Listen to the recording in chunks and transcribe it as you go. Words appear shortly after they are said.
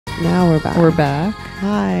Now we're back. We're back.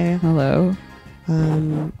 Hi. Hello.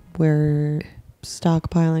 We're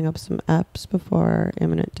stockpiling up some EPs before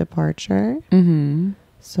imminent departure. Mm-hmm.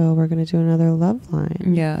 So we're going to do another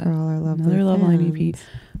Loveline. Yeah. For all our lovely Another Loveline fans.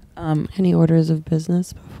 EP. Any orders of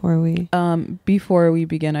business before we... Before we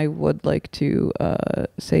begin, I would like to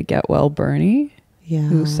say get well Bernie, Yeah.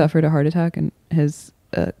 who suffered a heart attack, and his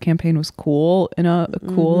campaign was cool enough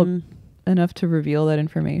to reveal that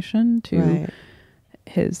information to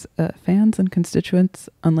his fans and constituents,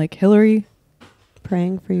 unlike Hillary.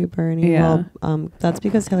 Praying for you, Bernie. Yeah. Well, that's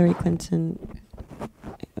because Hillary Clinton...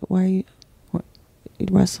 Why are you...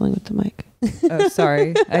 wrestling with the mic? Oh,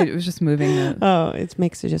 sorry. I was just moving the... Oh, it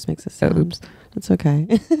just makes a sound. Oh, oops. It's okay.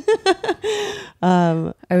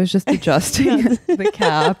 I was just adjusting the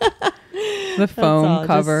cap, the foam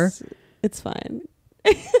cover. It's fine.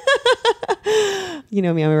 You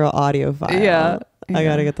know me, I'm a real audiophile. Yeah. I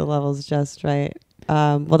got to get the levels just right.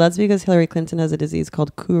 Well, that's because Hillary Clinton has a disease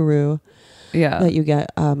called Kuru that you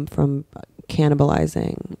get from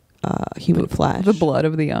cannibalizing human flesh. The blood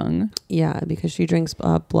of the young. Yeah, because she drinks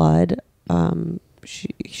blood.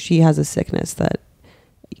 She has a sickness that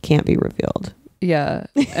can't be revealed. Yeah,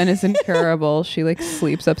 and it's incurable. She like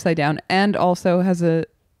sleeps upside down and also has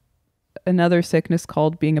another sickness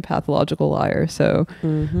called being a pathological liar. So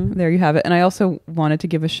there you have it. And I also wanted to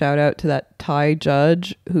give a shout out to that Thai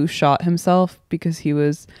judge who shot himself because he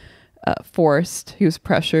was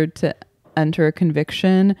pressured to enter a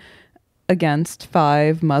conviction against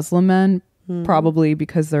 5 Muslim men, probably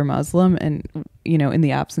because they're Muslim, and in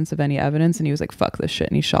the absence of any evidence, and he was like, fuck this shit,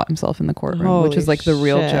 and he shot himself in the courtroom. Which is like the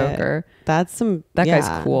real Joker. That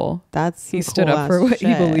guy's cool. He stood up for what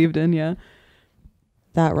he believed in. Yeah,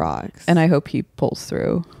 that rocks. And I hope he pulls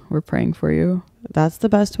through. We're praying for you. That's the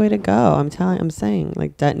best way to go. I'm saying,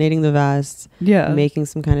 like, detonating the vest, making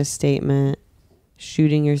some kind of statement,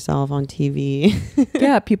 shooting yourself on TV.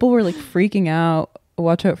 Yeah, people were like freaking out.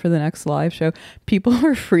 Watch out for the next live show. People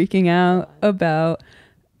were freaking out about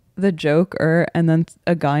the Joker, and then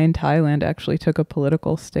a guy in Thailand actually took a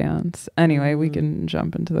political stance. Anyway, we can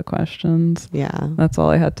jump into the questions. Yeah. That's all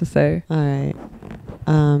I had to say. All right.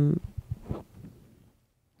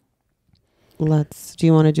 Do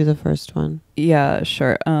you want to do the first one? Yeah,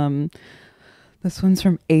 sure. This one's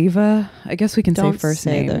from Ava. I guess we can say first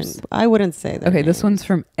names. I wouldn't say that. Okay, this one's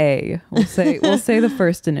from A. We'll say the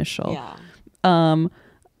first initial. Yeah.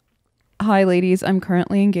 Hi ladies, I'm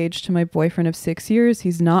currently engaged to my boyfriend of 6 years.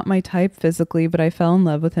 He's not my type physically, but I fell in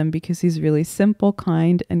love with him because he's really simple,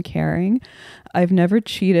 kind, and caring. I've never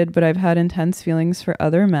cheated, but I've had intense feelings for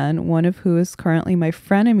other men, one of who is currently my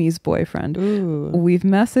frenemy's boyfriend. Ooh. We've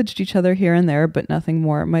messaged each other here and there, but nothing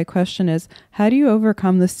more. My question is, how do you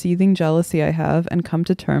overcome the seething jealousy I have and come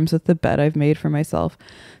to terms with the bed I've made for myself?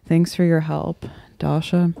 Thanks for your help.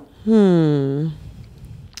 Dasha?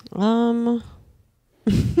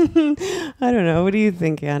 I don't know. What do you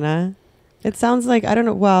think, Anna? It sounds like, I don't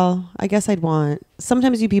know. Well, I guess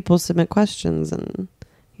sometimes you people submit questions and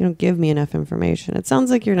you don't give me enough information. It sounds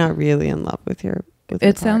like you're not really in love with your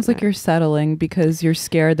It sounds like you're settling because you're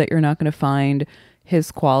scared that you're not going to find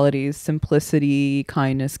his qualities, simplicity,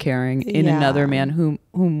 kindness, caring in another man who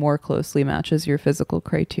more closely matches your physical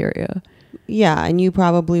criteria. Yeah. And you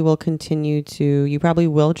probably will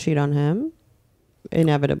cheat on him.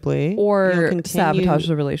 Inevitably, or sabotage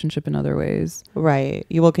the relationship in other ways. Right.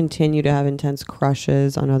 You will continue to have intense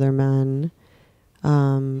crushes on other men,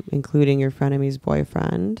 including your frenemy's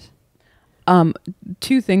boyfriend.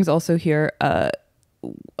 2 things also here.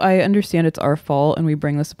 I understand it's our fault and we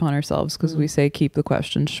bring this upon ourselves because we say keep the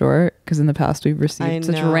question short, because in the past we've received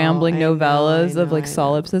such rambling novellas of like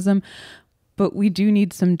solipsism, but we do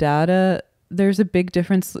need some data. There's a big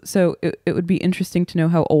difference. So it would be interesting to know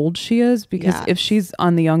how old she is, because if she's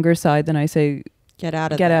on the younger side, then I say get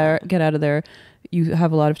out of there. You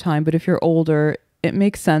have a lot of time. But if you're older, it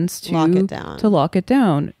makes sense to lock it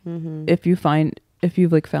down. Mm-hmm. If you've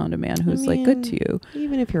like found a man who's like good to you.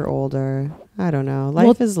 Even if you're older, I don't know.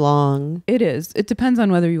 Life is long. It is. It depends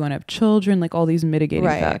on whether you want to have children, like all these mitigating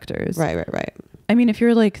factors. Right. I mean, if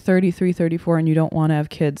you're like 33, 34 and you don't want to have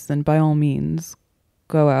kids, then by all means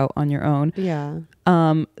go out on your own. Yeah.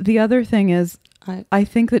 The other thing is, I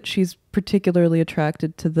think that she's particularly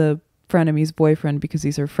attracted to the frenemy's boyfriend because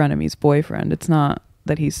he's her frenemy's boyfriend. It's not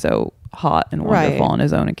that he's so hot and wonderful on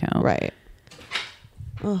his own account. Right.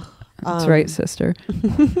 That's right, sister.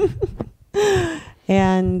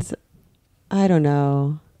 And I don't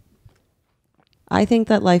know. I think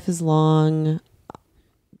that life is long.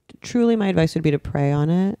 Truly, my advice would be to pray on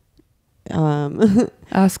it.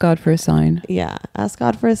 Ask God for a sign. Yeah. Ask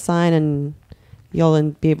God for a sign and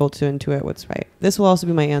you'll be able to intuit what's right. This will also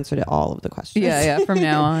be my answer to all of the questions. Yeah, from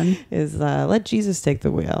now on. Is let Jesus take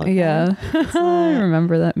the wheel. Okay? Yeah. I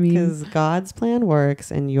remember that meme. Because God's plan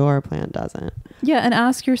works and your plan doesn't. Yeah, and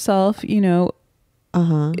ask yourself,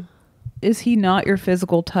 is he not your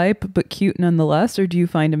physical type but cute nonetheless, or do you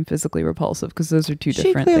find him physically repulsive? Because those are two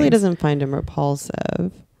different things. She clearly doesn't find him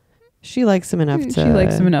repulsive. She likes him enough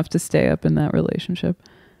to stay up in that relationship.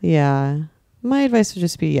 Yeah. My advice would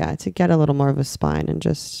just be, to get a little more of a spine and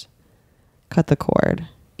just cut the cord.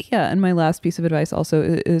 Yeah, and my last piece of advice also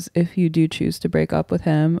is if you do choose to break up with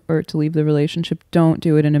him or to leave the relationship, don't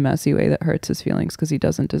do it in a messy way that hurts his feelings because he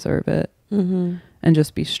doesn't deserve it. Mm-hmm. And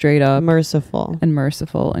just be straight up. Merciful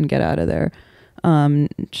and get out of there.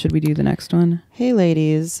 Should we do the next one? Hey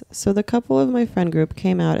ladies, so the couple of my friend group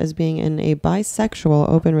came out as being in a bisexual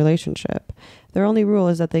open relationship. Their only rule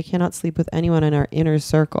is that they cannot sleep with anyone in our inner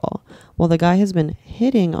circle. Well, the guy has been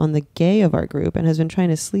hitting on the gay of our group and has been trying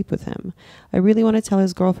to sleep with him. I really want to tell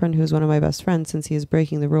his girlfriend, who's one of my best friends, since he is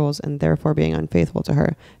breaking the rules and therefore being unfaithful to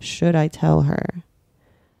her. Should I tell her?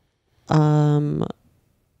 No.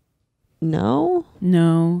 No.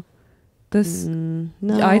 No.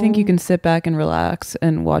 I think you can sit back and relax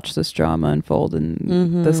and watch this drama unfold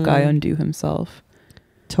and this guy undo himself.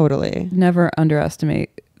 Totally. Never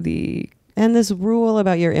underestimate And this rule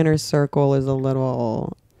about your inner circle is a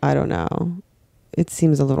little, I don't know. It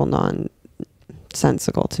seems a little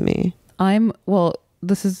nonsensical to me.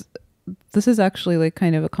 This is actually like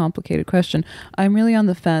kind of a complicated question. I'm really on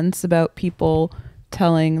the fence about people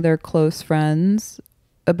telling their close friends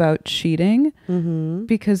about cheating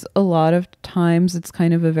because a lot of times it's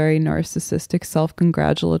kind of a very narcissistic,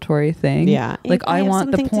 self-congratulatory thing. Yeah. Like I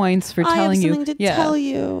want the points for telling you. I have something to tell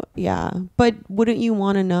you. Yeah. But wouldn't you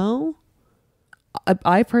want to know?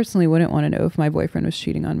 I personally wouldn't want to know if my boyfriend was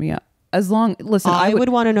cheating on me. I would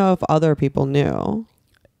want to know if other people knew.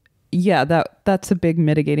 Yeah, that's a big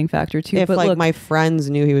mitigating factor too. If my friends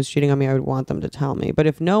knew he was cheating on me, I would want them to tell me. But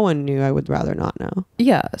if no one knew, I would rather not know.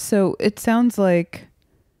 Yeah. So it sounds like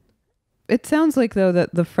though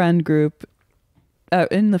that the friend group,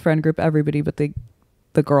 in the friend group, everybody but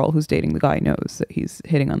the girl who's dating the guy knows that he's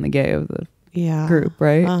hitting on the gay of the group,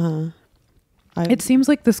 right? It seems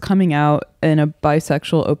like this coming out in a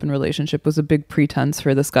bisexual open relationship was a big pretense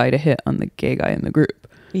for this guy to hit on the gay guy in the group.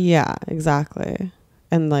 Yeah, exactly.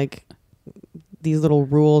 And like these little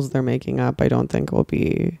rules they're making up, I don't think will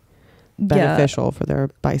be beneficial for their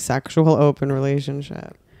bisexual open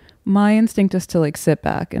relationship. My instinct is to like sit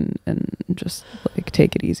back and just like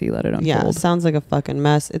take it easy, let it unfold. Yeah, it sounds like a fucking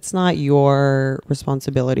mess. It's not your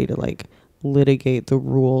responsibility to like litigate the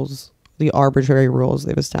rules, the arbitrary rules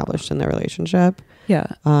they've established in their relationship. Yeah.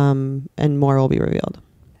 And more will be revealed.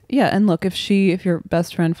 Yeah, and look, if your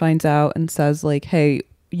best friend finds out and says like, "Hey,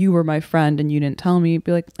 you were my friend and you didn't tell me,"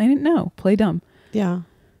 be like, "I didn't know. Play dumb." Yeah.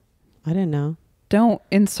 I didn't know. Don't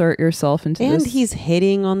insert yourself into this. And he's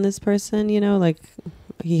hitting on this person, like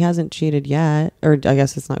he hasn't cheated yet, or I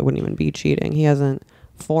guess it wouldn't even be cheating. He hasn't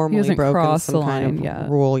formally broken some kind of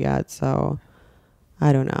rule yet, so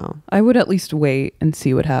I don't know. I would at least wait and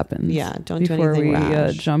see what happens. Yeah, don't do anything rash. Before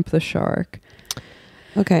we jump the shark.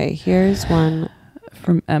 Okay, here's one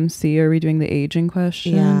from MC. Are we doing the aging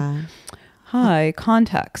question? Yeah. Hi,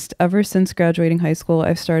 context. Ever since graduating high school,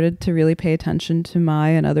 I've started to really pay attention to my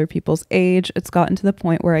and other people's age. It's gotten to the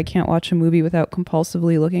point where I can't watch a movie without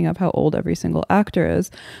compulsively looking up how old every single actor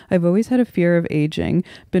is. I've always had a fear of aging,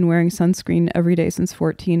 been wearing sunscreen every day since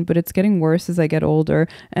 14, but it's getting worse as I get older,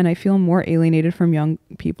 and I feel more alienated from young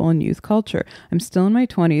people and youth culture. I'm still in my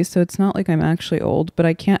 20s, so it's not like I'm actually old, but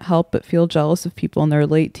I can't help but feel jealous of people in their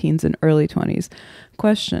late teens and early 20s.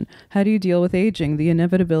 Question: how do you deal with aging, the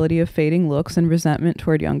inevitability of fading looks and resentment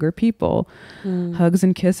toward younger people? Hugs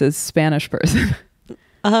and kisses, Spanish person.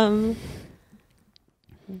 What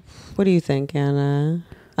do you think, Anna?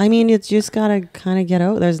 I mean, it's just gotta kind of get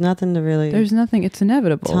out. There's nothing. It's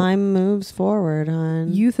inevitable. Time moves forward,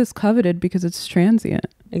 hon. Youth is coveted because it's transient.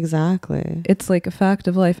 Exactly. It's like a fact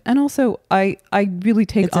of life. And also I really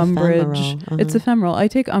take umbrage. Ephemeral. It's ephemeral. I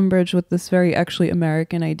take umbrage with this very actually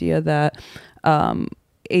American idea that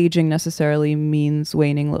aging necessarily means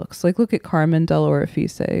waning looks. Like, look at Carmen del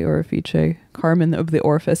Orifice, Carmen of the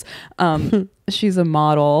Orifice. She's a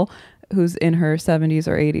model who's in her 70s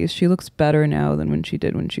or 80s. She looks better now than when she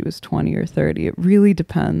did when she was 20 or 30. It really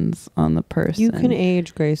depends on the person. You can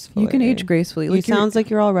age gracefully. Like, sounds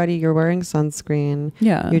like you're wearing sunscreen.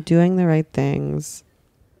 Yeah. You're doing the right things.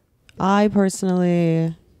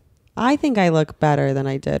 I think I look better than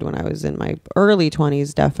I did when I was in my early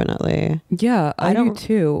 20s, definitely. Yeah, I do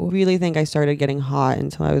too. Really think I started getting hot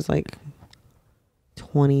until I was like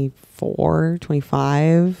 24,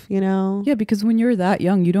 25, you know? Yeah, because when you're that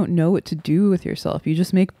young, you don't know what to do with yourself. You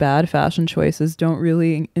just make bad fashion choices, don't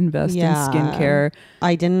really invest in skincare.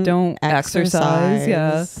 Don't exercise.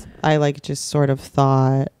 Yeah. I like just sort of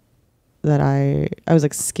thought that I was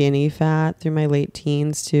like skinny fat through my late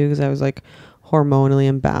teens too, because I was like hormonally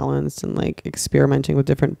imbalanced and like experimenting with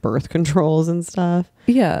different birth controls and stuff.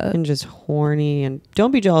 Yeah. And just horny. And don't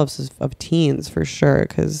be jealous of teens for sure,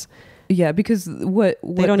 because what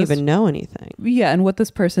they don't even know anything. Yeah, and what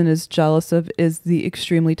this person is jealous of is the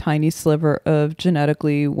extremely tiny sliver of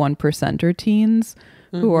genetically 1%er teens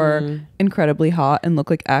who are incredibly hot and look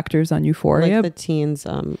like actors on Euphoria. Like the teens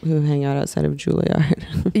who hang out outside of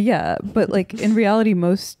Juilliard. Yeah, but like in reality,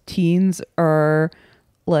 most teens are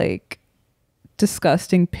like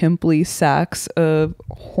disgusting, pimply sacks of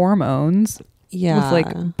hormones. Yeah. With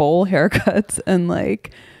like bowl haircuts and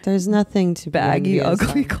like there's nothing to baggy,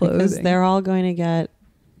 ugly clothing. Because they're all going to get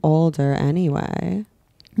older anyway.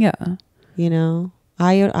 Yeah. You know?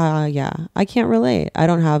 I can't relate. I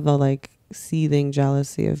don't have a like seething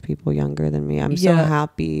jealousy of people younger than me. I'm so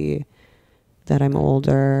happy that I'm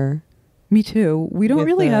older. Me too. We don't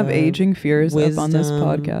really have aging fears up on this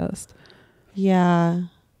podcast. Yeah.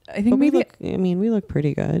 I think maybe we look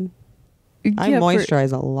pretty good. I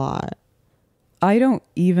moisturize a lot. I don't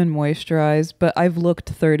even moisturize, but I've looked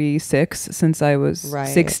 36 since I was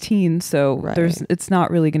 16, so it's not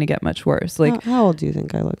really going to get much worse. Like, how old do you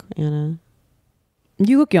think I look, Anna?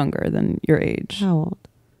 You look younger than your age. How old?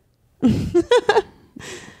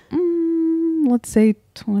 Let's say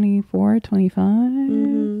 24, 25.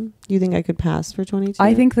 Mm-hmm. You think I could pass for 22?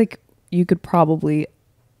 I think like you could probably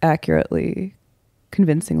accurately,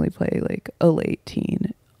 convincingly play like a late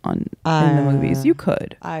teen in the movies. You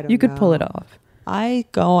could. You could pull it off. I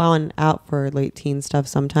go out for late teen stuff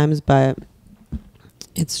sometimes, but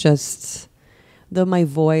it's just my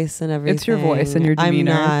voice and everything. It's your voice and your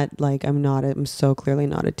demeanor. I'm so clearly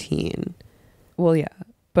not a teen. Well, yeah,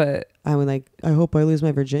 but I hope I lose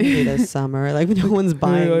my virginity this summer. Like no one's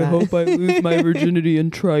buying that. I hope I lose my virginity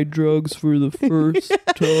and try drugs for the first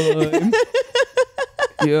time.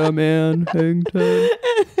 Yeah, man. Hang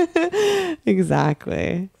time.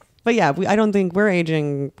 Exactly. But yeah, I don't think we're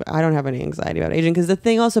aging. I don't have any anxiety about aging, because the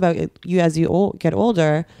thing also about you, as you get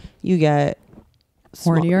older, you get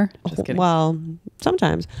hornier. Just kidding. Well,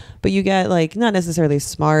 sometimes, but you get like not necessarily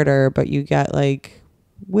smarter, but you get like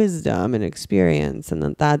wisdom and experience,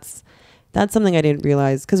 and that's something I didn't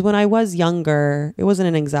realize, because when I was younger, it wasn't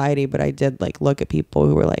an anxiety, but I did like look at people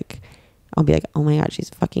who were like, I'll be like, oh my god,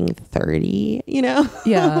 she's fucking 30, you know?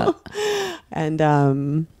 Yeah.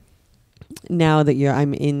 And now that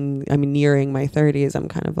I'm nearing my 30s, I'm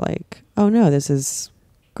kind of like, oh no, this is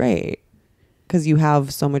great, because you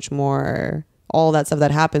have so much more. All that stuff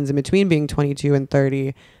that happens in between being 22 and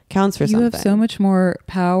 30 counts for something. You have so much more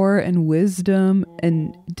power and wisdom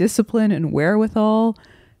and discipline and wherewithal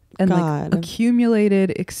and like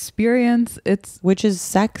accumulated experience. Which is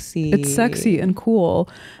sexy. It's sexy and cool.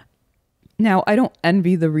 Now, I don't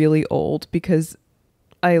envy the really old, because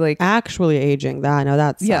I like actually aging. That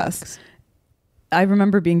sucks. Yes. I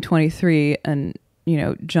remember being 23 and,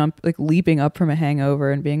 leaping up from a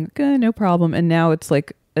hangover and being, okay, no problem. And now it's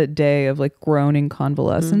like a day of like groaning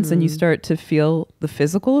convalescence, and you start to feel the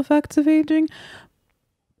physical effects of aging.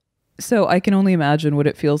 So I can only imagine what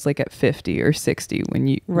it feels like at 50 or 60 when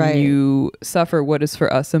you suffer what is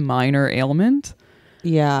for us a minor ailment.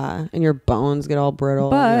 Yeah. And your bones get all brittle.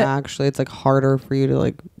 But actually, it's like harder for you to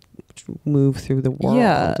like move through the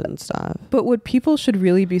world and stuff. But what people should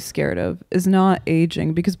really be scared of is not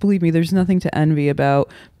aging, because believe me, there's nothing to envy about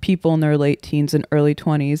people in their late teens and early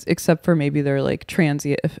 20s, except for maybe their like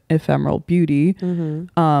transient ephemeral beauty,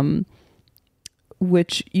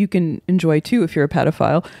 which you can enjoy too if you're a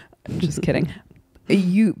pedophile. Just kidding.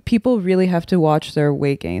 People really have to watch their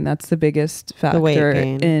weight gain. That's the biggest factor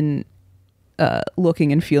in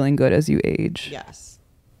looking and feeling good as you age. Yes.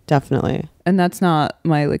 Definitely. And that's not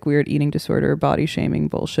my like weird eating disorder, body shaming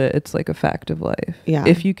bullshit. It's like a fact of life. Yeah.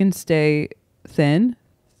 If you can stay thin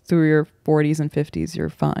through your 40s and 50s, you're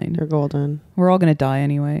fine. You're golden. We're all going to die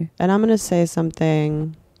anyway. And I'm going to say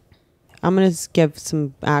something. I'm going to give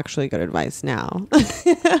some actually good advice now,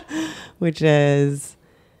 which is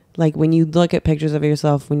like when you look at pictures of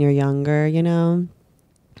yourself when you're younger,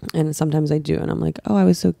 and sometimes I do. And I'm like, oh, I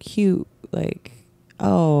was so cute. Like,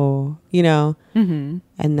 oh,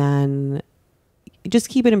 and then just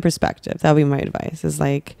keep it in perspective. That would be my advice, is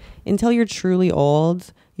like, until you're truly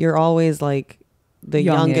old, you're always like the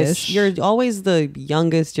youngest. You're always the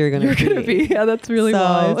youngest you're going to be. Yeah, that's really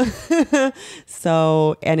wise.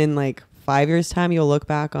 So, and in like 5 years time, you'll look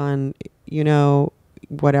back on,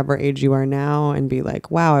 whatever age you are now and be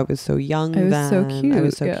like, wow, I was so young then. I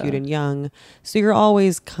was so cute and young. So you're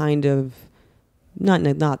always kind of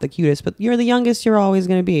not the cutest, but you're the youngest you're always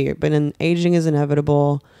going to be. But aging is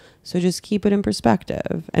inevitable. So just keep it in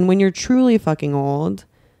perspective. And when you're truly fucking old,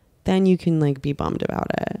 then you can like be bummed about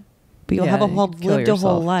it. But you'll have lived a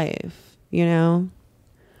whole life, you know?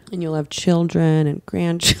 And you'll have children and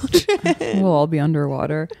grandchildren. We'll all be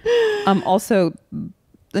underwater. Also,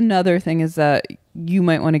 another thing is that you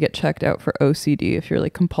might want to get checked out for OCD if you're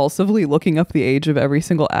like compulsively looking up the age of every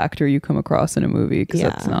single actor you come across in a movie, because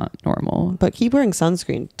that's not normal. But keep wearing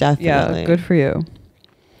sunscreen, definitely. Yeah, good for you.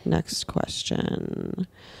 Next question.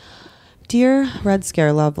 Dear Red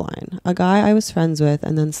Scare Loveline, a guy I was friends with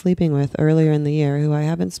and then sleeping with earlier in the year who I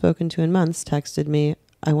haven't spoken to in months texted me,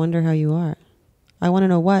 I wonder how you are. I want to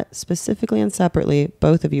know what, specifically and separately,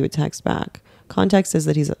 both of you would text back. Context is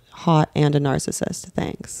that he's hot and a narcissist.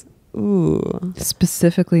 Thanks. Ooh.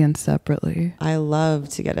 I'd love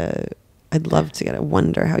to get a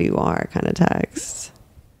wonder how you are kind of text.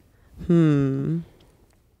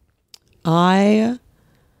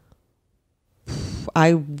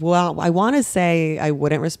 I want to say I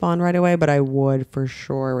wouldn't respond right away, but I would for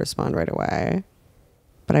sure respond right away.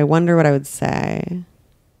 But I wonder what I would say.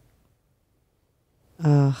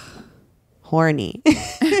 Horny.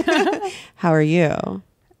 How are you?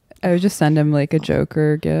 I would just send him like a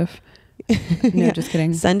Joker gif. No, just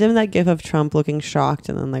kidding. Send him that gif of Trump looking shocked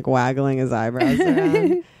and then like waggling his eyebrows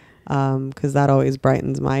around. Because that always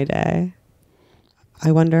brightens my day.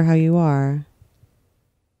 I wonder how you are.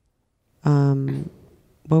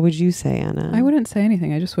 What would you say, Anna? I wouldn't say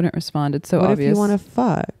anything. I just wouldn't respond. It's so obvious. What if you want to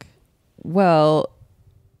fuck? Well,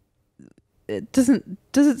 does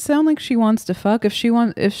it sound like she wants to fuck? If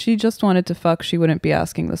she just wanted to fuck, she wouldn't be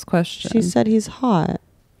asking this question. She said he's hot.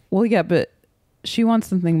 Well, yeah, but she wants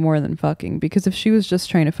something more than fucking, because if she was just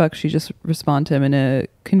trying to fuck, she'd just respond to him in a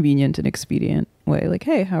convenient and expedient way, like,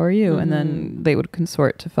 hey, how are you? And then they would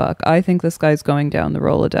consort to fuck. I think this guy's going down the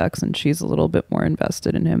Rolodex and she's a little bit more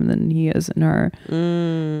invested in him than he is in her.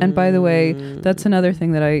 And by the way, that's another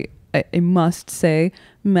thing that I must say.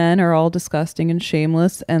 Men are all disgusting and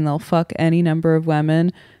shameless, and they'll fuck any number of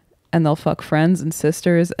women, and they'll fuck friends and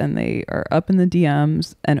sisters, and they are up in the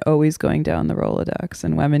DMs and always going down the Rolodex,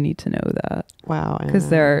 and women need to know that. Wow. Because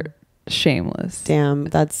they're shameless. Damn,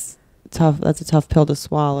 that's tough. That's a tough pill to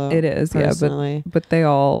swallow. It is, personally. Yeah, but they're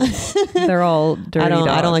all dirty dogs.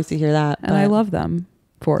 I don't like to hear that. And I love them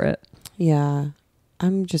for it. Yeah.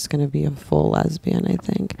 I'm just going to be a full lesbian, I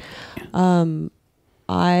think.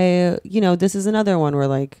 This is another one where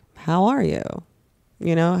like, how are you?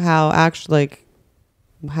 You know, how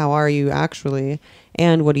are you actually?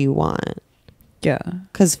 And what do you want? Yeah.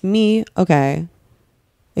 Because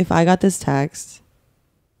if I got this text,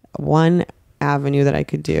 one avenue that I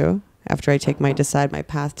could do after I take decide my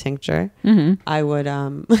path tincture, I would,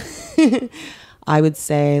 I would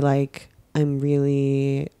say like, I'm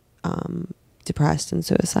really depressed and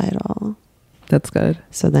suicidal. That's good.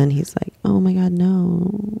 So then he's like, oh my God, no,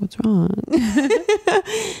 what's wrong?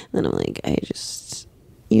 Then I'm like, I just,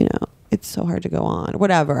 it's so hard to go on.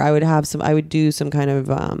 Whatever. I would do some kind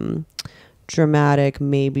of dramatic,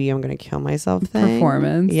 maybe I'm going to kill myself thing.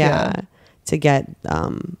 Performance. Yeah. To get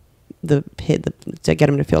to get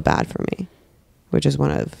him to feel bad for me, which is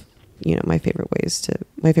one of, my favorite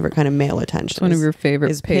kind of male attention. It's one of your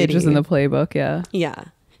favorite pages in the playbook. Yeah. Yeah.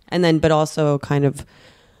 And then, but also kind of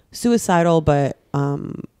suicidal, but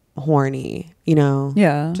horny,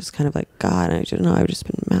 Yeah. Just kind of like, God, I don't know, I've just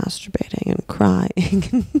been masturbating and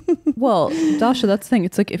crying. Well, Dasha, that's the thing.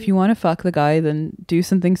 It's like, if you want to fuck the guy, then do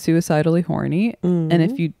something suicidally horny. And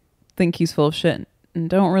if you think he's full of shit and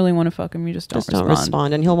don't really want to fuck him, you just don't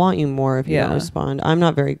respond. And he'll want you more if you don't respond. I'm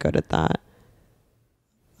not very good at that.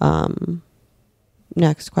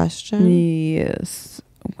 Next question. Yes.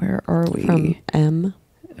 Where are we? From M.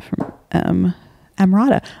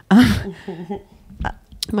 Amrata.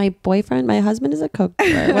 My husband is a coke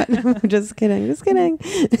dealer. What? Just kidding.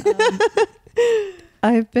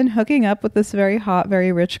 I've been hooking up with this very hot,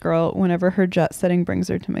 very rich girl whenever her jet setting brings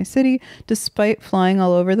her to my city. Despite flying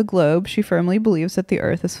all over the globe, she firmly believes that the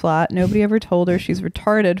earth is flat. Nobody ever told her she's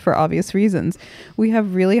retarded for obvious reasons. We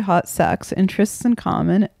have really hot sex, interests in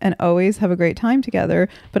common, and always have a great time together,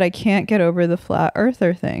 but I can't get over the flat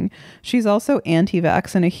earther thing. She's also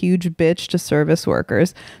anti-vax and a huge bitch to service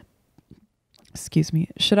workers. Excuse me.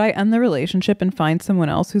 Should I end the relationship and find someone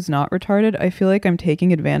else who's not retarded? I feel like I'm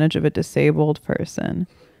taking advantage of a disabled person.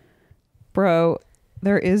 Bro,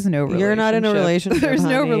 there is no relationship. You're not in a relationship. There's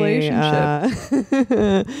honey. No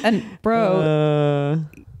relationship. And bro,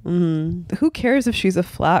 who cares if she's a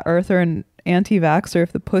flat earther and anti-vaxxer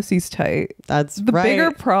if the pussy's tight. That's the right.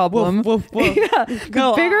 bigger problem. Woof, woof, woof. Yeah,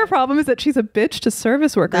 the bigger problem is that she's a bitch to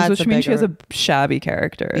service workers, which means she has a shabby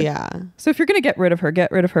character. Yeah. So if you're gonna get rid of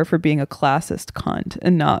her for being a classist cunt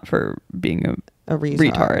and not for being a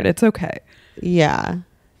retard. It's okay. Yeah,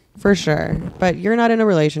 for sure. But you're not in a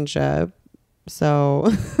relationship,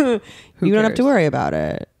 so you don't have to worry about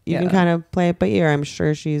it. You can kind of play it by ear. I'm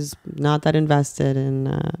sure she's not that invested in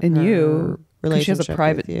you. Relationship. She has a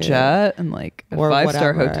private jet and like a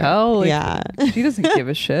 5-star hotel. Like, yeah. She doesn't give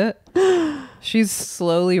a shit. She's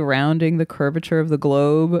slowly rounding the curvature of the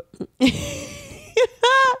globe,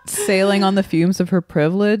 sailing on the fumes of her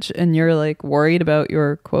privilege, and you're like worried about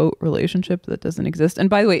your quote relationship that doesn't exist. And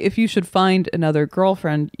by the way, if you should find another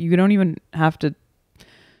girlfriend, you don't even have to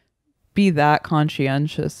be that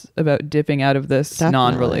conscientious about dipping out of this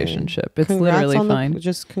non-relationship. It's literally fine.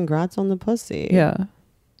 Just congrats on the pussy. Yeah.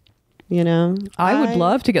 You know, I would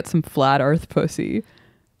love to get some flat earth pussy.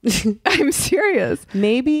 I'm serious.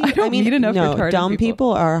 Maybe I mean, meet enough retarded dumb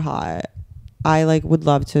people are hot. I like would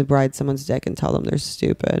love to ride someone's dick and tell them they're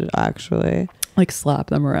stupid. Actually, like slap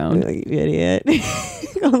them around, like, you idiot.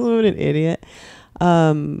 Call them an idiot.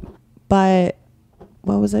 But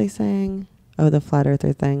what was I saying? Oh, the flat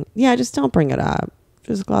earther thing. Yeah, just don't bring it up.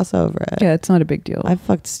 Just gloss over it. Yeah, it's not a big deal. I've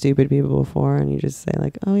fucked stupid people before, and you just say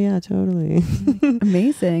like, "Oh yeah, totally."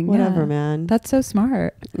 Amazing. Whatever, man. That's so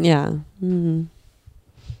smart. Yeah. Mm-hmm.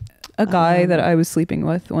 A guy that I was sleeping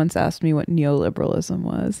with once asked me what neoliberalism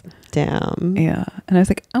was. Damn. Yeah, and I was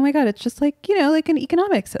like, "Oh my god, it's just like like an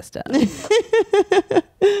economic system."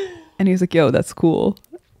 And he was like, "Yo, that's cool."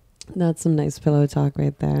 That's some nice pillow talk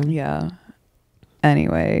right there. Yeah.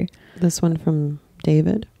 Anyway, this one from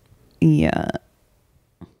David. Yeah.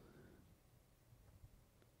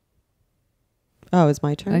 Oh, it's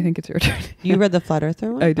my turn? I think it's your turn. You read the flat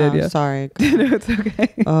earther one? I did, yeah. Sorry. No, it's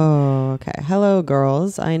okay. Oh, okay. Hello,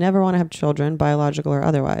 girls. I never want to have children, biological or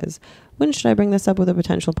otherwise. When should I bring this up with a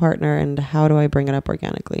potential partner, and how do I bring it up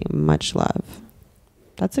organically? Much love.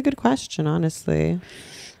 That's a good question, honestly.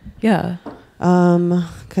 Yeah.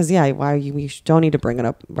 Because we don't need to bring it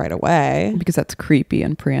up right away, because that's creepy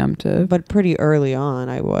and preemptive. But pretty early on,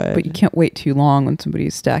 I would. But you can't wait too long when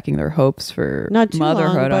somebody's stacking their hopes for not too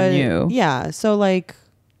motherhood long, on you. Yeah, so like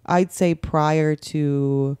I'd say prior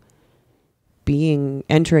to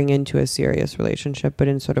entering into a serious relationship, but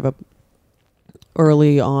in sort of a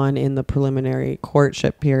early on in the preliminary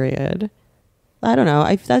courtship period. I don't know.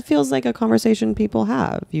 That feels like a conversation people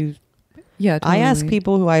have. Yeah, totally. I ask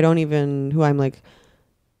people who I'm like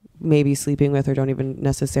maybe sleeping with or don't even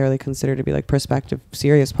necessarily consider to be like prospective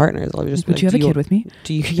serious partners. I'll just would you have a kid with me?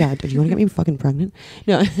 Do you want to get me fucking pregnant?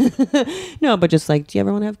 No, no, but just like, do you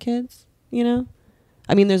ever want to have kids? You know,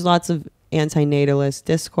 I mean, there's lots of antinatalist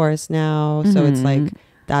discourse now, so it's like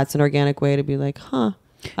that's an organic way to be like, huh.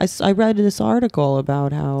 I read this article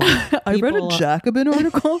about how I read a Jacobin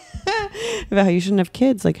article about how you shouldn't have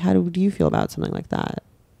kids. Like, how do you feel about something like that?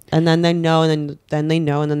 And then they know, and then they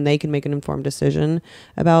know, and then they can make an informed decision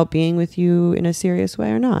about being with you in a serious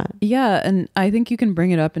way or not. Yeah, and I think you can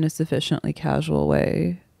bring it up in a sufficiently casual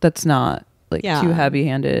way that's not like too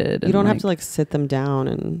heavy-handed. You don't have to like sit them down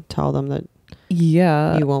and tell them that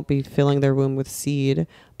you won't be filling their womb with seed.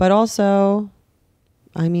 But also,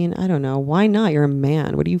 I mean, I don't know. Why not? You're a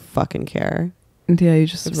man. What do you fucking care? Yeah, you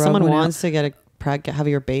just if someone wants to have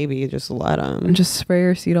your baby, just let them. And just spray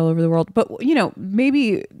your seed all over the world. But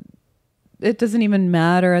maybe it doesn't even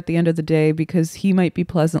matter at the end of the day, because he might be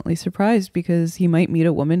pleasantly surprised, because he might meet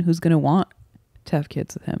a woman who's going to want to have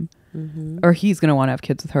kids with him, or he's going to want to have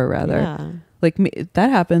kids with her rather. Yeah. Like that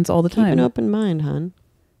happens all the time. Keep an open mind, hon.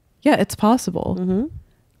 Yeah, it's possible.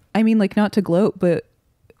 I mean, like, not to gloat, but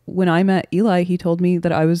when I met Eli, he told me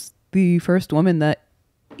that I was the first woman that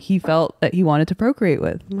he felt that he wanted to procreate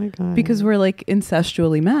with. Oh my God. Because we're like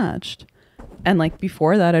incestually matched. And like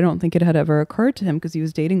before that, I don't think it had ever occurred to him, because he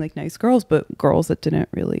was dating like nice girls, but girls that didn't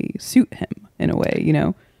really suit him in a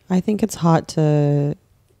way, I think it's hot to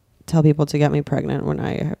tell people to get me pregnant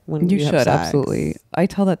when you should have sex. Absolutely. I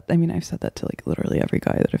tell that. I mean, I've said that to like literally every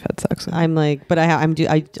guy that I've had sex with. I'm like, but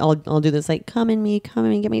I'll do this like come in me,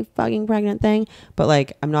 get me fucking pregnant thing. But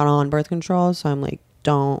like, I'm not on birth control, so I'm like,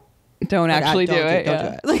 don't actually do it. Don't do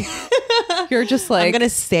it. Like, you're just like, I'm gonna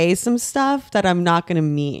say some stuff that I'm not gonna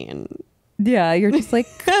mean. Yeah, you're just like,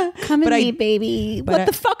 come in me, baby. What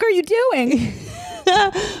the fuck are you doing?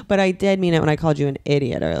 But I did mean it when I called you an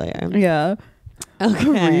idiot earlier. Yeah.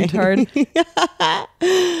 Okay. Retard.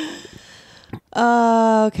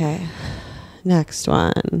 Okay. Next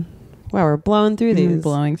one. Wow, we're blowing through these.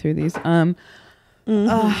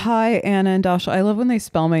 Hi, Anna and Dasha. I love when they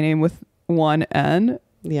spell my name with one N.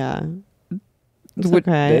 Yeah. It's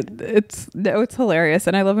okay. It's hilarious.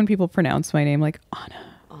 And I love when people pronounce my name like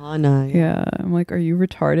Anna. Yeah. I'm like, are you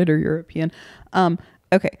retarded or European?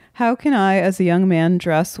 Okay. How can I, as a young man,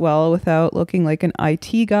 dress well without looking like an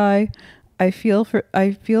IT guy? I feel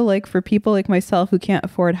like for people like myself who can't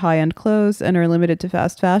afford high-end clothes and are limited to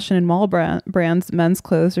fast fashion and mall brands, men's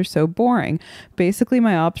clothes are so boring. Basically,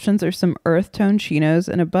 my options are some earth tone chinos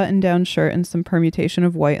and a button-down shirt and some permutation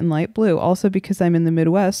of white and light blue. Also, because I'm in the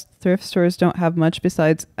Midwest, thrift stores don't have much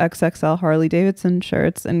besides XXL Harley Davidson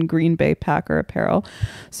shirts and Green Bay Packer apparel.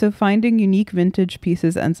 So finding unique vintage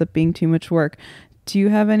pieces ends up being too much work. Do you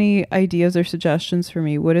have any ideas or suggestions for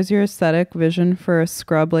me? What is your aesthetic vision for a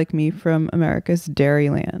scrub like me from America's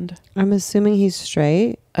Dairyland? I'm assuming he's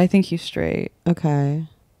straight. I think he's straight. Okay.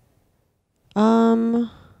 Yeah,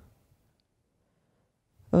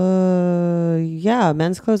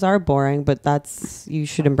 men's clothes are boring, but you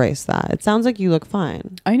should embrace that. It sounds like you look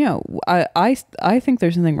fine. I know. I think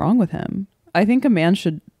there's nothing wrong with him. I think a man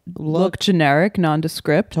should look generic,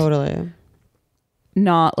 nondescript. Totally.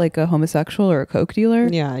 Not like a homosexual or a coke dealer.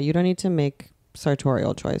 Yeah, you don't need to make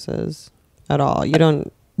sartorial choices at all. You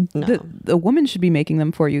don't. No. The woman should be making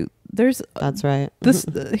them for you. That's right.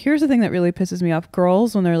 Here's the thing that really pisses me off.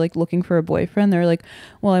 Girls, when they're like looking for a boyfriend, they're like,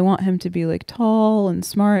 well, I want him to be like tall and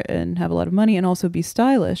smart and have a lot of money and also be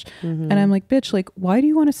stylish. And I'm like, bitch, like, why do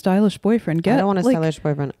you want a stylish boyfriend? I don't want a stylish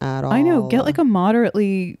boyfriend at all. I know. Get like a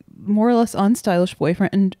moderately, more or less unstylish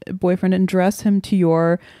boyfriend and dress him to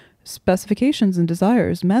your specifications and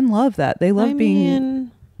desires. Men love that. They love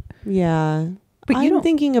being. Yeah. But I'm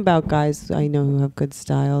thinking about guys I know who have good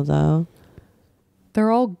style though.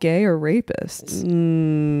 They're all gay or rapists.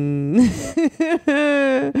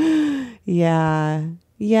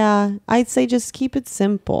 Yeah. I'd say just keep it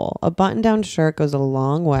simple. A button-down shirt goes a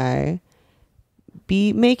long way.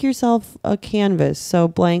 Make yourself a canvas so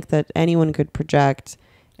blank that anyone could project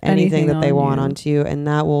anything that they want onto you, and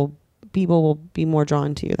people will be more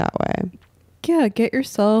drawn to you that way. Yeah, get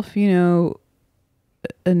yourself,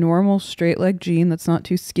 a normal straight leg jean that's not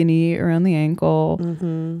too skinny around the ankle.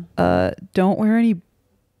 Don't wear any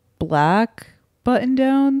black button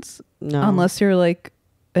downs unless you're like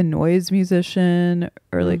a noise musician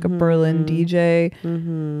or like a Berlin DJ.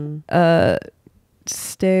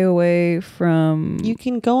 Stay away from. You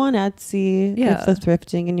can go on Etsy if the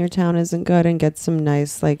thrifting in your town isn't good and get some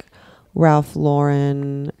nice like Ralph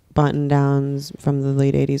Lauren button downs from the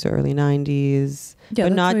late 80s or early 90s. Yeah,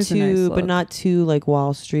 but not too like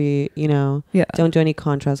Wall Street, Yeah. Don't do any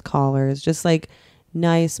contrast collars. Just like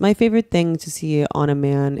nice. My favorite thing to see on a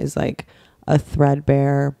man is like a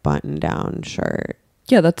threadbare button down shirt.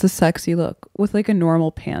 Yeah, that's a sexy look with like a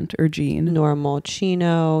normal pant or jean. Normal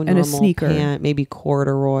chino, and a sneaker. Pant, maybe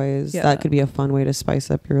corduroys. Yeah. That could be a fun way to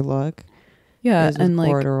spice up your look. Yeah, and like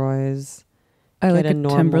corduroys. I like a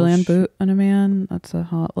Timberland boot on a man. That's a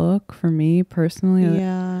hot look for me personally.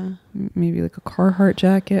 Yeah. Maybe like a Carhartt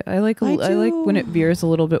jacket. I like when it veers a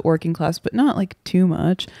little bit working class, but not like too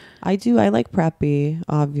much. I do. I like preppy,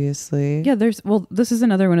 obviously. Yeah, this is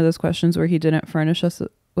another one of those questions where he didn't furnish us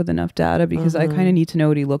with enough data because I kind of need to know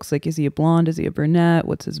what he looks like. Is he a blonde? Is he a brunette?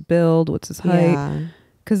 What's his build? What's his height?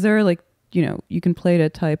 Because there are like, you can play to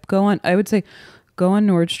type. I would say go on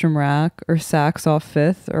Nordstrom Rack or Saks Off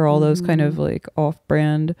Fifth or all those kind of like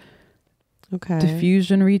off-brand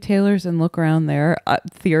diffusion retailers and look around there.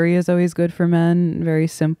 Theory is always good for men. Very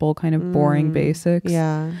simple, kind of boring basics.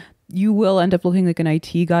 Yeah. You will end up looking like an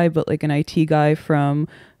IT guy, but like an IT guy from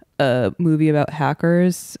a movie about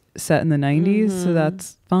hackers set in the 90s. So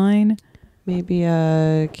that's fine. Maybe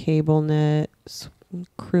a cable knit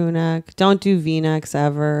crew neck. Don't do V-necks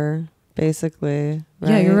ever. Basically,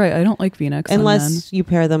 right? Yeah, you're right. I don't like V-necks unless you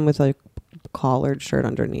pair them with like a collared shirt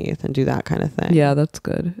underneath and do that kind of thing. Yeah, that's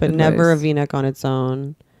good. But never a V-neck on its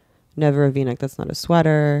own. Never a V-neck that's not a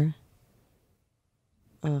sweater.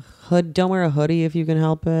 A hood. Don't wear a hoodie if you can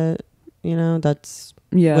help it. That's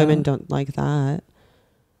women don't like that.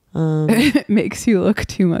 It makes you look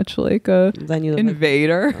too much like a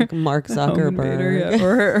invader, like Mark Zuckerberg,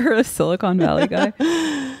 or a Silicon Valley guy.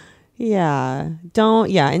 And don't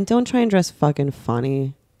try and dress fucking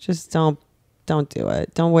funny. Just don't do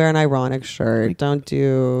it. Don't wear an ironic shirt. Don't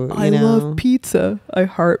do. I love pizza. I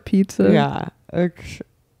heart pizza. Yeah. You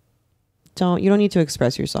don't need to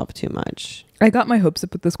express yourself too much. I got my hopes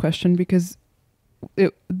up with this question because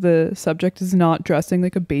the subject is not dressing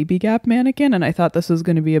like a Baby Gap mannequin, and I thought this was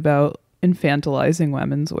going to be about infantilizing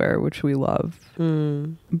women's wear, which we love.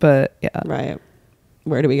 But yeah, right.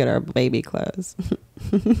 Where do we get our baby clothes?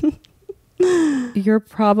 You're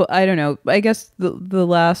probably, I don't know. I guess the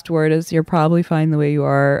last word is you're probably fine the way you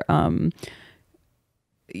are.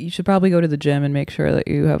 you should probably go to the gym and make sure that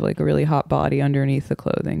you have like a really hot body underneath the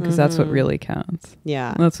clothing, because that's what really counts.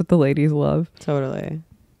 Yeah. That's what the ladies love. Totally.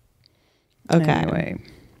 Okay. Anyway.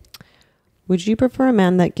 Would you prefer a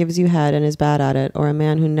man that gives you head and is bad at it, or a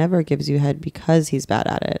man who never gives you head because he's bad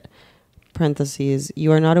at it? Parentheses,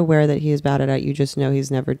 you are not aware that he is bad at it. You just know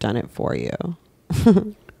he's never done it for you.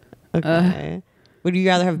 Okay. Would you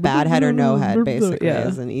rather have bad head or no head, basically,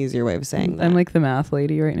 is an easier way of saying that. I'm like the math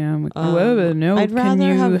lady right now. I'm like, no, I'd rather can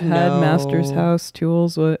you have head master's house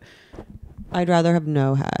tools? What? I'd rather have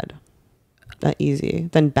no head. That easy.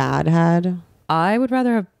 Than bad head. I would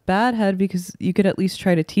rather have bad head, because you could at least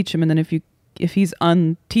try to teach him, and then if he's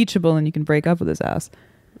unteachable, then you can break up with his ass.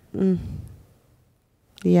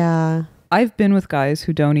 Yeah. I've been with guys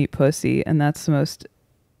who don't eat pussy, and that's the most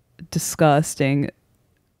disgusting,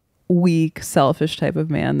 weak, selfish type of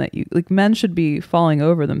man that you like. Men should be falling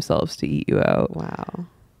over themselves to eat you out. Wow.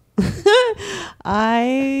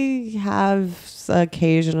 I have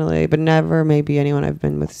occasionally, but never maybe anyone I've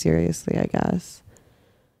been with seriously, I guess.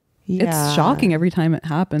 Yeah. It's shocking every time it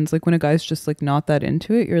happens. Like when a guy's just like not that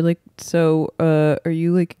into it, you're like, so are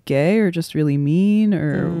you like gay or just really mean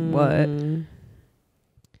or what?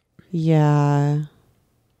 Yeah.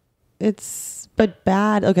 But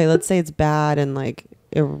bad. Okay, let's say it's bad and like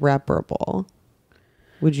irreparable.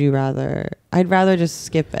 Would you rather? I'd rather just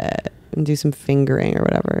skip it and do some fingering or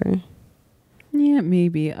whatever. Yeah,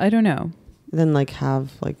 maybe. I don't know. Then like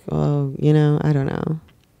have like, oh, I don't know.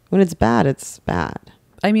 When it's bad, it's bad.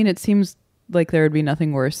 I mean, it seems like there would be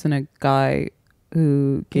nothing worse than a guy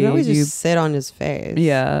who gave you always just sit on his face.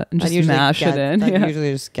 Yeah, and just mash it in. That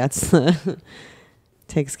usually just gets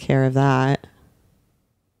takes care of that.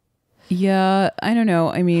 Yeah, I don't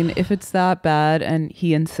know. I mean, if it's that bad and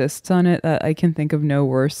he insists on it, I can think of no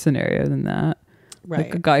worse scenario than that. Right.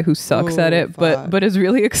 Like a guy who sucks at it, but is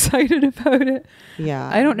really excited about it. Yeah.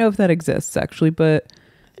 I don't know if that exists actually, but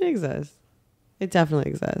it exists. It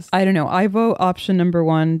definitely exists. I don't know. I vote option number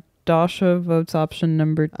 1. Dasha votes option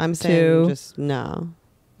number 2. I'm saying just no.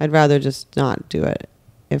 I'd rather just not do it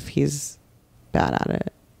if he's bad at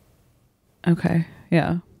it. Okay. Yeah.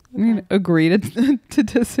 Okay. I mean, agree to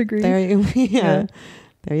disagree. There you yeah.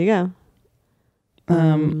 There you go.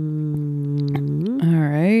 All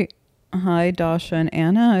right. Hi, Dasha and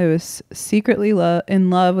Anna. I was secretly in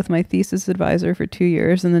love with my thesis advisor for 2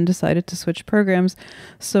 years and then decided to switch programs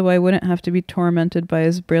so I wouldn't have to be tormented by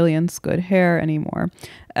his brilliance, good hair anymore.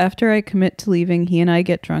 After I commit to leaving, he and I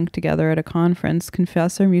get drunk together at a conference,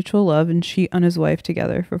 confess our mutual love, and cheat on his wife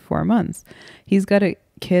together for 4 months. He's got a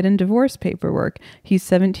kid and divorce paperwork. He's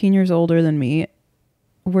 17 years older than me.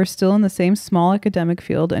 We're still in the same small academic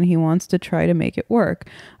field, and he wants to try to make it work,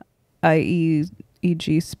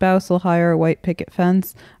 e.g. spouse will hire a white picket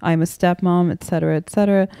fence, I'm a stepmom, etc.,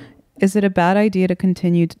 etc. Is it a bad idea to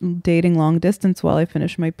continue dating long distance while I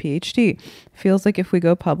finish my PhD? Feels like if we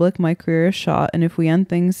go public, my career is shot, and if we end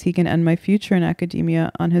things, he can end my future in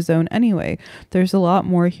academia on his own anyway. There's a lot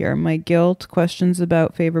more here. My guilt, questions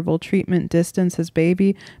about favorable treatment, distance, his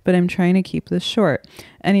baby, but I'm trying to keep this short.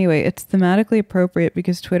 Anyway, it's thematically appropriate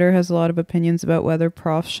because Twitter has a lot of opinions about whether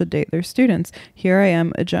profs should date their students. Here I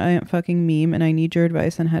am, a giant fucking meme, and I need your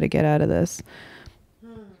advice on how to get out of this.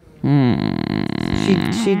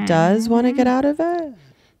 She does want to get out of it?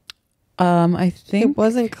 I think it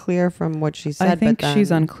wasn't clear from what she said. I think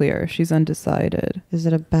she's unclear. She's undecided. Is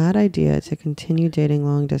it a bad idea to continue dating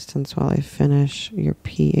long distance while I finish your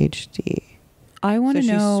PhD? I want to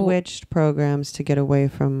know. She switched programs to get away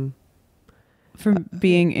from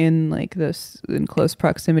being in like this in close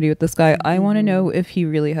proximity with this guy. I want to know if he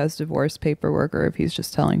really has divorce paperwork or if he's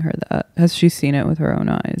just telling her that. Has she seen it with her own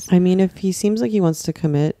eyes? I mean, if he seems like he wants to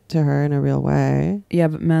commit to her in a real way. Yeah,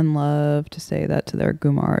 but men love to say that to their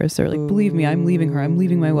gumars. They're like, believe me, I'm leaving her. I'm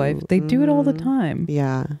leaving my wife. They do it all the time.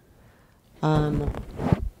 Yeah.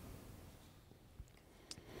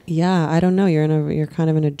 Yeah, I don't know. You're kind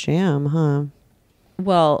of in a jam, huh?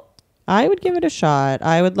 Well, I would give it a shot.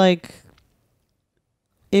 I would like.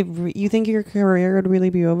 If you think your career would really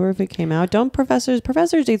be over if it came out, don't professors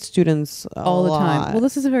date students all the time? Well,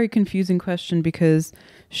 this is a very confusing question because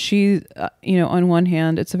she, on one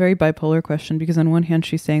hand, it's a very bipolar question because on one hand,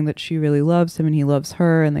 she's saying that she really loves him and he loves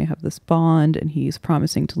her and they have this bond and he's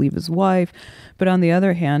promising to leave his wife. But on the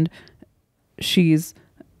other hand, she's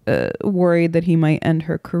worried that he might end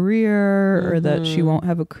her career or that she won't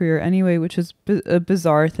have a career anyway, which is a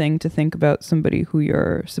bizarre thing to think about somebody who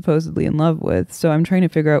you're supposedly in love with. So I'm trying to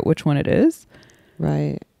figure out which one it is.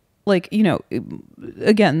 Right. Like,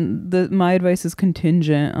 my advice is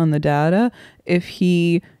contingent on the data. If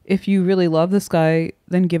if you really love this guy,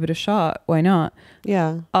 then give it a shot. Why not?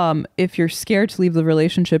 Yeah. If you're scared to leave the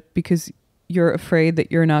relationship because you're afraid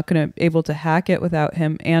that you're not going to be able to hack it without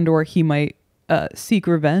him, and or he might seek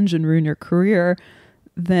revenge and ruin your career,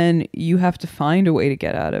 then you have to find a way to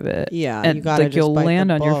get out of it. Yeah, and you gotta just you'll bite land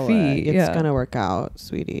the on your bullet. feet. It's gonna work out,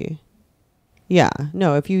 sweetie. Yeah,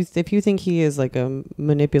 no. If you think he is like a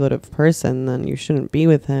manipulative person, then you shouldn't be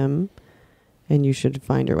with him, and you should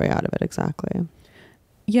find your way out of it. Exactly.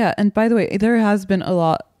 Yeah, and by the way, there has been a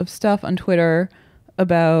lot of stuff on Twitter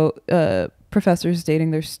about professors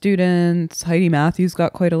dating their students. Heidi Matthews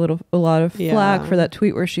got quite a lot of flack for that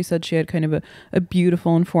tweet where she said she had kind of a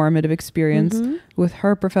beautiful, informative experience with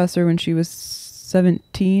her professor when she was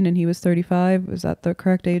 17 and he was 35. Was that the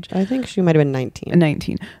correct age? I think she might have been 19.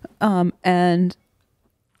 19. And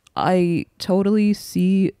I totally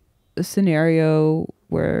see a scenario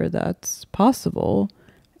where that's possible.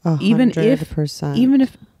 100%. Even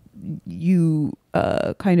if you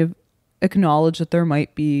kind of acknowledge that there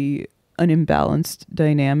might be an imbalanced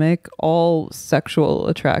dynamic, all sexual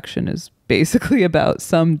attraction is basically about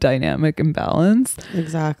some dynamic imbalance.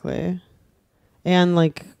 Exactly. And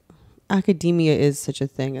like academia is such a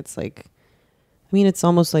thing. It's like, I mean, it's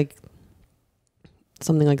almost like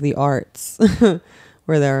something like the arts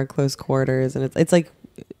where there are close quarters, and it's like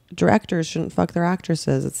directors shouldn't fuck their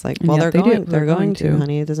actresses. It's like, well, they're going to,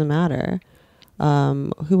 honey. It doesn't matter.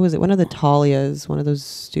 Who was it? One of the Talias, one of those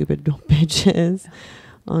stupid bitches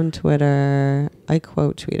on Twitter. I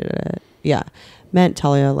quote tweeted it. Yeah.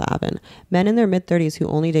 Talia Lavin. Men in their mid-30s who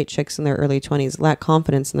only date chicks in their early 20s lack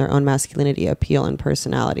confidence in their own masculinity, appeal, and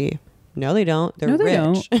personality. No, they don't. They're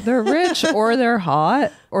rich. Don't. They're rich, or they're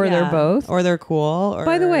hot, or they're both. Or they're cool.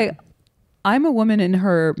 By the way, I'm a woman in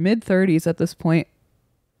her mid-30s at this point.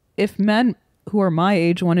 If men who are my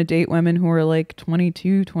age want to date women who are like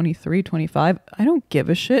 22, 23, 25, I don't give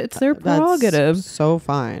a shit. It's their prerogative. That's so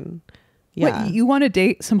fine. Yeah. What, you want to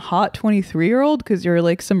date some hot 23-year-old because you're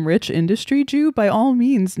like some rich industry Jew? By all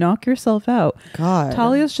means, knock yourself out. God.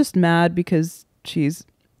 Talia's just mad because she's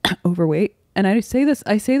overweight. And I say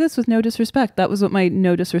this with no disrespect. That was what my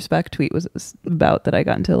no disrespect tweet was about that I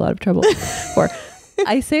got into a lot of trouble for.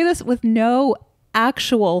 I say this with no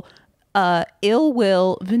actual ill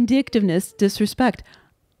will, vindictiveness, disrespect.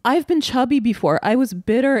 I've been chubby before. I was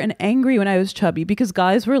bitter and angry when I was chubby because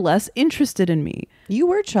guys were less interested in me. You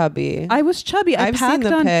were chubby. I was chubby. I've seen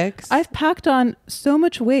the pics. I've packed on so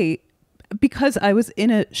much weight because I was in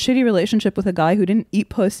a shitty relationship with a guy who didn't eat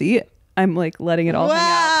pussy. I'm like letting it all hang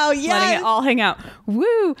out. Yes. Letting it all hang out.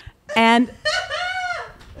 Woo. And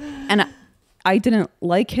I didn't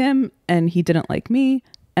like him and he didn't like me.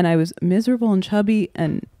 And I was miserable and chubby.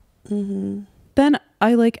 And then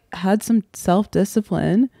I like had some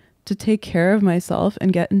self-discipline to take care of myself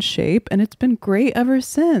and get in shape. And it's been great ever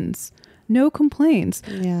since. No complaints.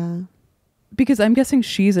 Yeah. Because I'm guessing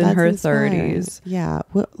she's in her inspiring. 30s. Yeah.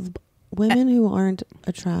 Women who aren't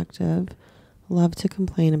attractive love to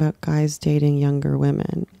complain about guys dating younger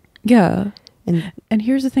women. Yeah. And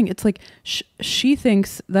here's the thing. It's like she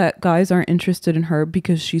thinks that guys aren't interested in her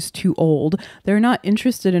because she's too old. They're not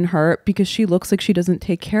interested in her because she looks like she doesn't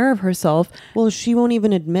take care of herself. Well, she won't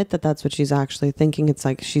even admit that that's what she's actually thinking. It's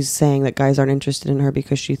like she's saying that guys aren't interested in her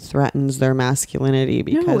because she threatens their masculinity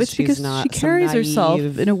because she's not. She carries herself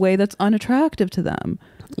in a way that's unattractive to them.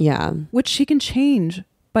 Yeah. Which she can change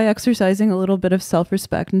by exercising a little bit of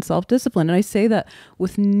self-respect and self-discipline. And I say that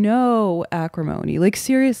with no acrimony. Like,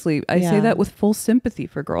 seriously, I say that with full sympathy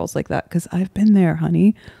for girls like that because I've been there,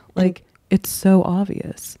 honey. Like, it's so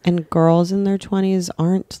obvious. And girls in their 20s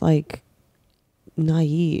aren't, like,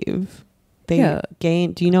 naive. They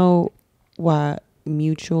gain... Do you know what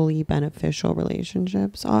mutually beneficial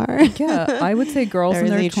relationships are? Yeah, I would say girls in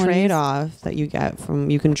their 20s... There's a trade-off that you get from...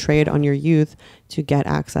 You can trade on your youth to get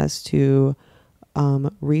access to...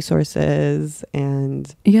 resources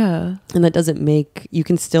and that doesn't make you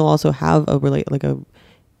can still also have a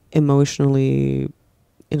emotionally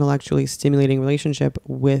intellectually stimulating relationship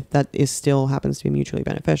with that is still happens to be mutually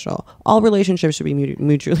beneficial. All relationships should be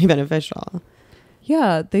mutually beneficial.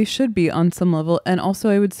 Yeah, they should be on some level. And also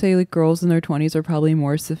I would say like girls in their 20s are probably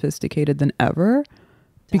more sophisticated than ever.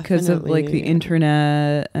 Because of like the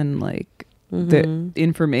internet and like the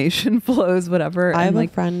information flows, whatever. I have like,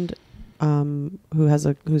 a friend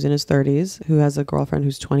who's in his 30s, who has a girlfriend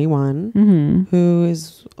who's 21, who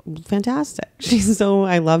is fantastic.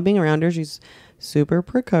 I love being around her. She's super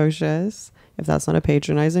precocious. If that's not a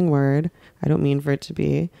patronizing word, I don't mean for it to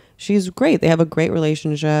be. She's great. They have a great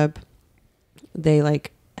relationship. They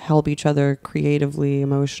like help each other creatively,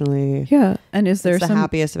 emotionally. Yeah. And is there the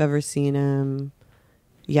happiest I've ever seen him.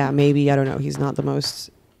 Yeah, maybe, I don't know. He's not the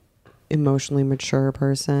most emotionally mature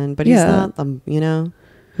person, but he's not the, you know,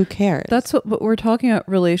 who cares? That's what we're talking about,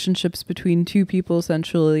 relationships between two people,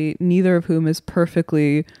 essentially, neither of whom is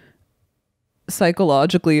perfectly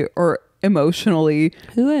psychologically or emotionally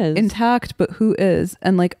intact, but who is.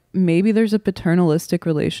 And like, maybe there's a paternalistic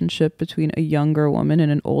relationship between a younger woman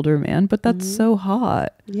and an older man, but that's so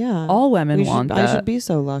hot. Yeah. All women want that. I should be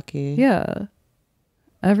so lucky. Yeah.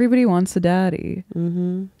 Everybody wants a daddy.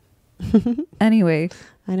 Anyway.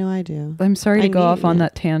 I know I do. I'm sorry to go off on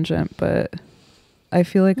that tangent, but I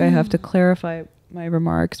feel like I have to clarify my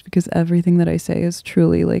remarks because everything that I say is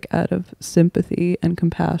truly like out of sympathy and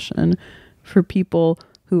compassion for people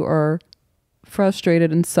who are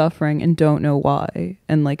frustrated and suffering and don't know why,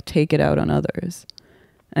 and like take it out on others.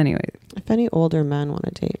 Anyway, if any older men want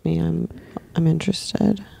to date me, I'm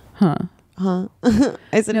interested. I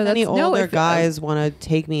said, if any older guys want to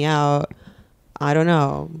take me out, I don't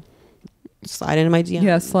know, slide into my DMs.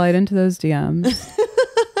 Yeah, slide into those DMs.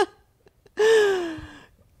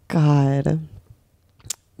 God.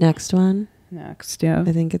 Next one. Next, yeah.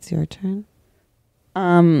 I think it's your turn.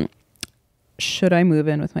 Should I move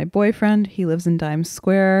in with my boyfriend? He lives in Dimes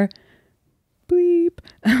Square. Bleep.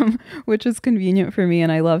 Which is convenient for me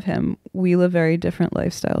and I love him. We live very different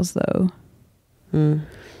lifestyles though.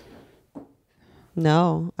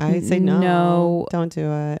 No. I say no. No. Don't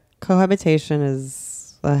do it. Cohabitation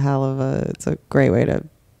is it's a great way to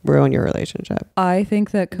ruin your relationship. I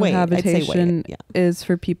think that cohabitation is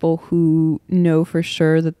for people who know for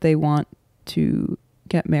sure that they want to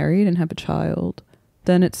get married and have a child.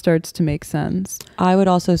 Then it starts to make sense. I would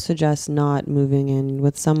also suggest not moving in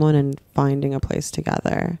with someone and finding a place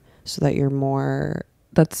together so that you're more...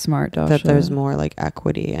 That's smart, Dasha. That there's more like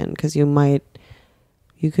equity in, because you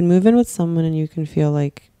can move in with someone and you can feel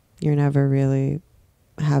like you're never really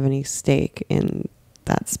have any stake in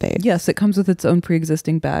that space. Yes, it comes with its own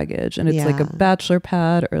pre-existing baggage, and it's like a bachelor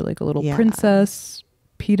pad or like a little princess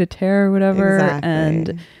pied-à-terre or whatever. Exactly.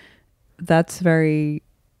 And that's very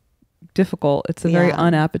difficult. It's a very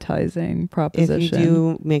unappetizing proposition. If you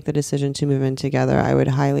do make the decision to move in together, I would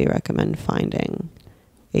highly recommend finding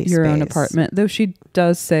your own apartment. Though she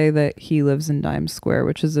does say that he lives in Dimes Square,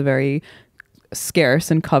 which is a very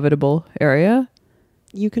scarce and covetable area.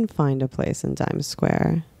 You can find a place in Dimes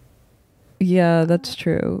Square. Yeah, that's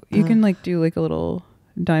true. You can like do like a little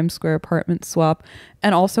Dimes Square apartment swap.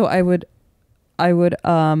 And also I would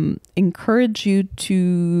encourage you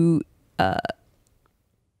to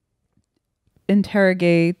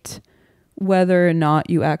interrogate whether or not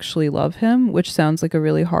you actually love him, which sounds like a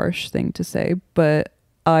really harsh thing to say, but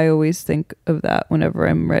I always think of that whenever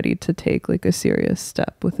I'm ready to take like a serious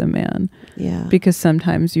step with a man. Yeah. Because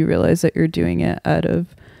sometimes you realize that you're doing it out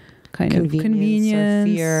of kind of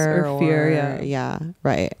convenience or fear. Yeah.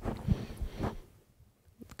 Right.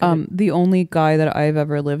 The only guy that I've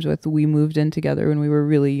ever lived with, we moved in together when we were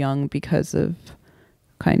really young because of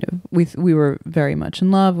kind of, we were very much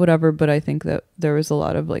in love, whatever, but I think that there was a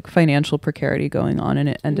lot of like financial precarity going on and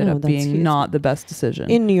it ended up being not the best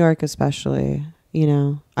decision. In New York especially, you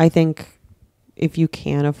know, I think if you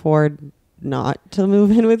can't afford not to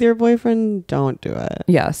move in with your boyfriend, don't do it.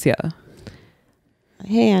 Yes, yeah.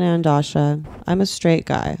 Hey, Anna and Dasha. I'm a straight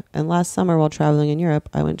guy, and last summer while traveling in Europe,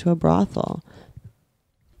 I went to a brothel.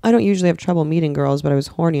 I don't usually have trouble meeting girls, but I was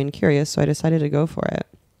horny and curious, so I decided to go for it.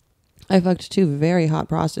 I fucked 2 very hot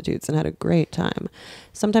prostitutes and had a great time.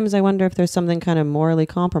 Sometimes I wonder if there's something kind of morally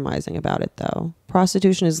compromising about it, though.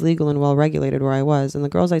 Prostitution is legal and well regulated where I was, and the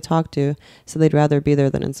girls I talked to said they'd rather be there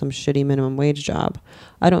than in some shitty minimum wage job.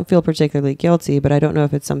 I don't feel particularly guilty, but I don't know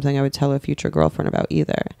if it's something I would tell a future girlfriend about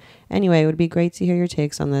either. Anyway, it would be great to hear your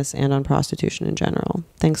takes on this and on prostitution in general.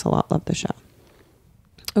 Thanks a lot. Love the show.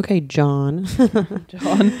 Okay, John.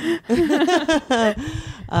 John.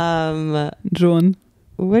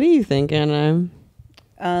 What do you think, Anna?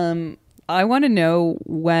 I want to know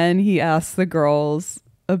when he asked the girls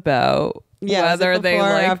about whether they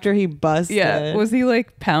like after he busted. Yeah, was he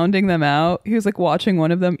like pounding them out? He was like watching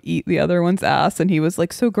one of them eat the other one's ass, and he was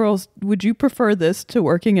like, "So, girls, would you prefer this to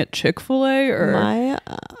working at Chick-fil-A?" Or my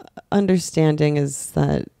understanding is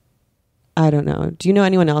that I don't know. Do you know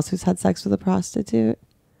anyone else who's had sex with a prostitute?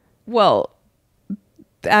 Well,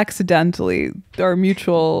 accidentally, our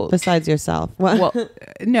mutual, besides yourself. Well,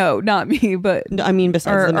 no, not me, but no, I mean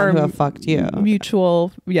besides the men who have fucked you.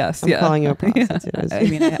 Mutual, yes. I'm calling you a prostitute. Yeah. I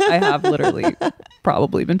mean, I have literally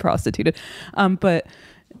probably been prostituted.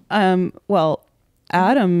 Well,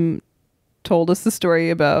 Adam told us the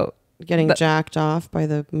story about getting jacked off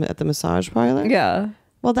at the massage parlor. Yeah.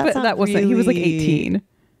 Well, that wasn't. He was like 18.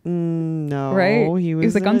 No, right? He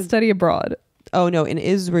was like on study abroad. Oh no, in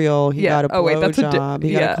Israel he got a blowjob.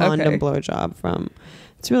 He got a condom blowjob from.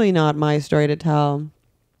 It's really not my story to tell.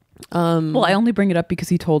 Well, I only bring it up because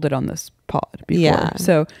he told it on this pod before. Yeah.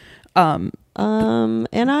 So, and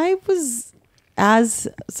I was, as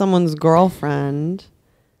someone's girlfriend.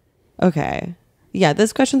 Okay. Yeah,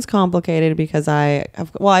 this question's complicated because I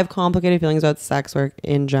have complicated feelings about sex work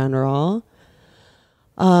in general.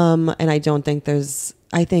 And I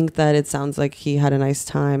think that it sounds like he had a nice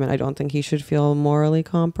time, and I don't think he should feel morally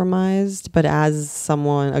compromised. But as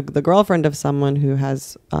someone, the girlfriend of someone who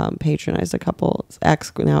has patronized a couple,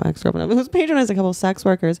 ex-girlfriend, who's patronized a couple sex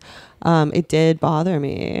workers, it did bother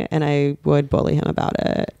me, and I would bully him about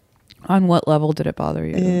it. On what level did it bother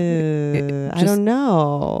you? I don't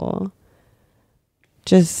know.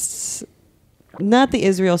 Just not the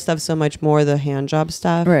Israel stuff so much, more the hand job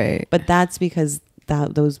stuff. Right. But that's because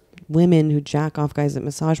those women who jack off guys at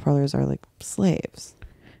massage parlors are like slaves.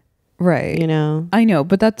 Right. You know? I know,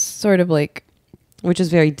 but that's sort of like... Which is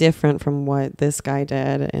very different from what this guy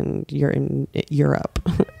did, and you're in Europe.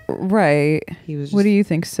 Right. He was just... What do you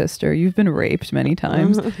think, sister? You've been raped many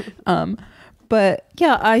times. But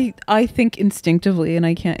yeah, I think instinctively, and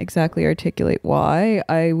I can't exactly articulate why,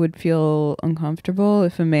 I would feel uncomfortable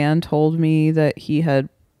if a man told me that he had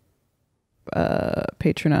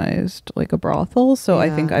patronized like a brothel. So I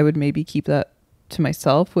think I would maybe keep that to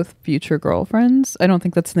myself with future girlfriends. I don't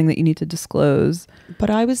think that's something that you need to disclose. But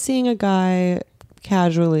I was seeing a guy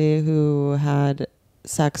casually who had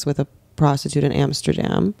sex with a prostitute in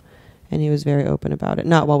Amsterdam, and he was very open about it.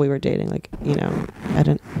 Not while we were dating, like, you know,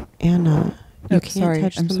 Anna... You can't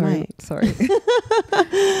touch the mic. Sorry.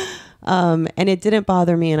 And it didn't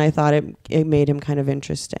bother me, and I thought it made him kind of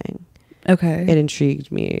interesting. Okay. It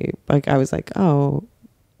intrigued me. Like, I was like, oh,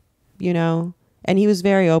 you know. And he was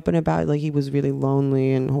very open about it. Like, he was really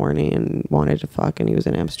lonely and horny and wanted to fuck, and he was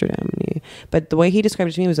in Amsterdam. But the way he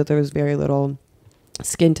described it to me was that there was very little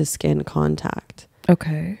skin-to-skin contact.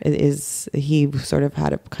 Okay. He sort of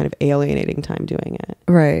had a kind of alienating time doing it.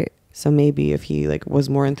 Right. So maybe if he like was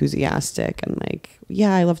more enthusiastic and like,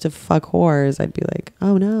 yeah, I love to fuck whores, I'd be like,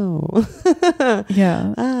 oh no.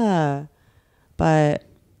 Yeah. But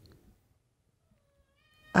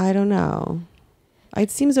I don't know.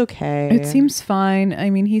 It seems okay. It seems fine. I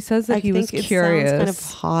mean, he says that he was curious. It sounds kind of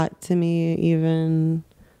hot to me even.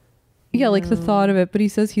 Yeah, like the thought of it, but he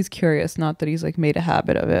says he's curious, not that he's like made a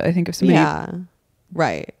habit of it. I think if somebody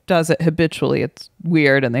does it habitually, it's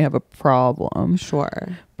weird and they have a problem.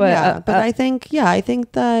 Sure. But I think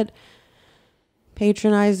that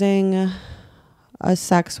patronizing a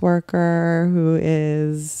sex worker who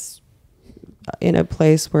is in a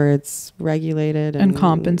place where it's regulated and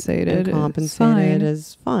compensated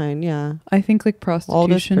is fine. Yeah. I think like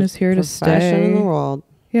prostitution is here to stay in the world.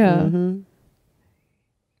 Yeah. Mm-hmm.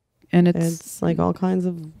 And it's like all kinds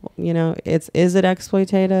of, you know, is it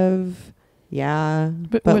exploitative? Yeah,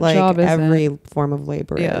 but like every form of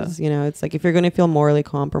labor is, you know, it's like if you're going to feel morally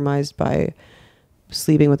compromised by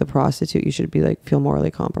sleeping with a prostitute, you should be like feel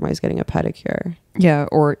morally compromised getting a pedicure. Yeah,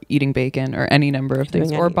 or eating bacon or any number of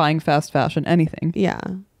things, or buying fast fashion, anything. Yeah,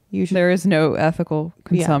 there is no ethical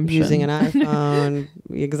consumption. Yeah, using an iPhone,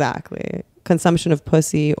 exactly. Consumption of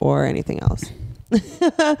pussy or anything else.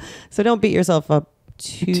 So don't beat yourself up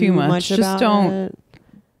too much Just about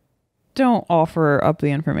don't offer up the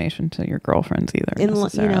information to your girlfriends either,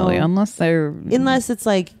 necessarily, unless it's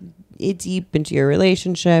like it's deep into your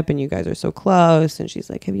relationship and you guys are so close and she's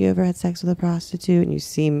like, have you ever had sex with a prostitute? And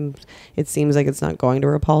it seems like it's not going to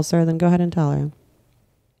repulse her, then go ahead and tell her.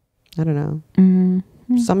 I don't know.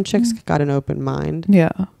 Mm-hmm. Some chicks got an open mind.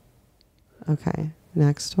 Yeah. Okay,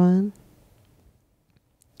 next one.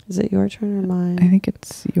 Is it your turn or mine? I think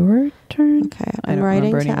it's your turn. Okay. I'm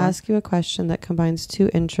writing to ask you a question that combines two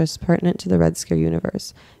interests pertinent to the Red Scare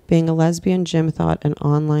universe, being a lesbian gym thought and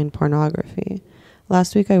online pornography.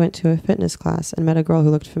 Last week I went to a fitness class and met a girl who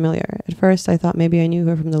looked familiar. At first I thought maybe I knew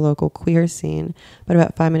her from the local queer scene, but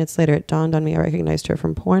about 5 minutes later it dawned on me I recognized her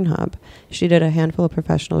from Pornhub. She did a handful of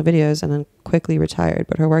professional videos and then quickly retired,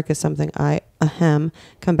 but her work is something I,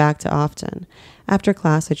 come back to often. After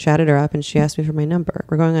class I chatted her up and she asked me for my number.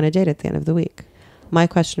 We're going on a date at the end of the week. My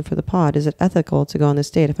question for the pod, is it ethical to go on this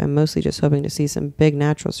date if I'm mostly just hoping to see some big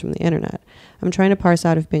naturals from the internet? I'm trying to parse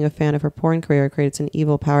out if being a fan of her porn career creates an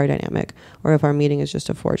evil power dynamic or if our meeting is just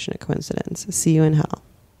a fortunate coincidence. See you in hell.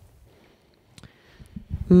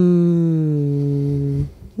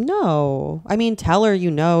 No. I mean, tell her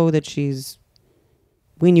you know that she's...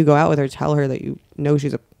 When you go out with her, tell her that you know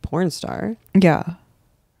she's a porn star. Yeah.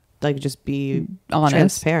 Like, just be honest,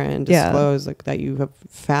 transparent, disclose like that you have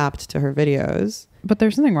fapped to her videos. But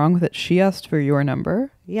there's nothing wrong with it. She asked for your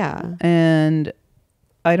number. Yeah. And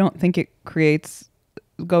I don't think it creates,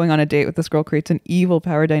 going on a date with this girl creates an evil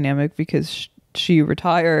power dynamic because she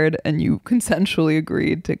retired and you consensually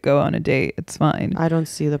agreed to go on a date. It's fine. I don't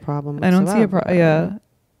see the problem whatsoever. I don't see a problem. Yeah.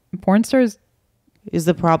 Porn stars is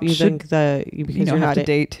the problem. You think that because you don't have to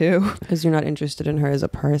date too, because you're not interested in her as a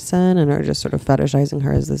person and are just sort of fetishizing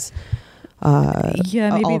her as this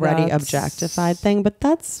maybe already objectified thing, but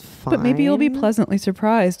that's fine. But maybe you'll be pleasantly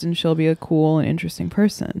surprised and she'll be a cool and interesting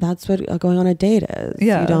person. That's what going on a date is.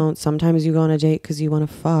 Yeah. Sometimes you go on a date because you want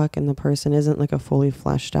to fuck and the person isn't like a fully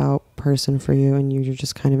fleshed out person for you and you're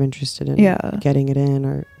just kind of interested in getting it in,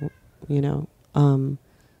 or and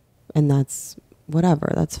that's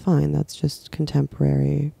whatever. That's fine. That's just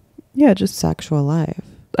contemporary just sexual life.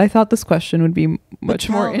 I thought this question would be much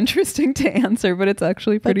more interesting to answer, but it's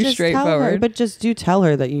actually pretty straightforward. But just do tell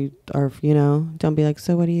her that you are, don't be like,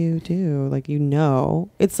 so what do you do? Like,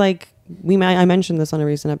 it's like I mentioned this on a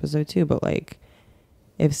recent episode too, but like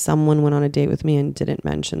if someone went on a date with me and didn't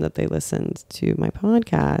mention that they listened to my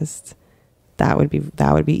podcast, that would be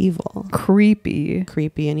evil. Creepy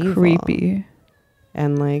and evil. Creepy.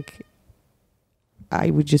 And like,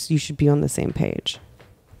 you should be on the same page.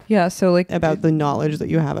 Yeah, so like about the knowledge that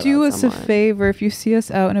you have about do us someone. A favor if you see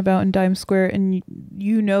us out and about in Dime Square and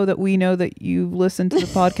you know that we know that you listened to the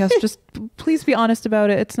podcast, just please be honest about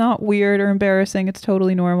it. It's not weird or embarrassing. It's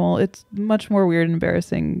totally normal. It's much more weird and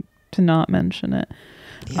embarrassing to not mention it.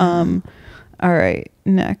 Yeah. All right,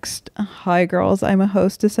 next. Hi, girls. I'm a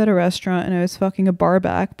hostess at a restaurant and I was fucking a bar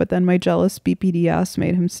back, but then my jealous BPD ass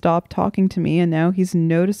made him stop talking to me and now he's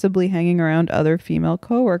noticeably hanging around other female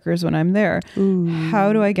coworkers when I'm there. Ooh.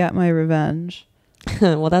 How do I get my revenge?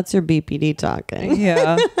 Well, that's your BPD talking.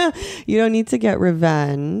 Yeah. You don't need to get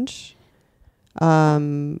revenge.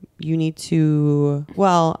 You need to...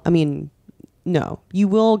 no. You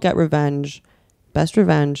will get revenge. Best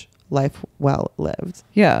revenge... life well lived.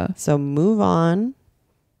 Yeah. So move on.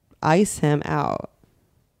 Ice him out.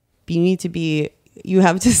 You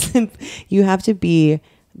have to be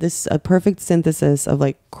a perfect synthesis of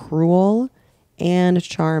like cruel and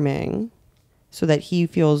charming so that he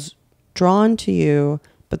feels drawn to you,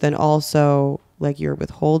 but then also like you're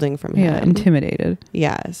withholding from him. Yeah, intimidated.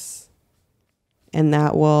 Yes. And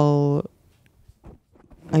that will,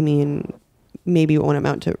 maybe it won't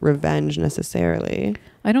amount to revenge necessarily.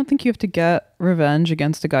 I don't think you have to get revenge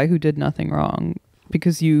against a guy who did nothing wrong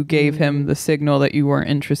because you gave him the signal that you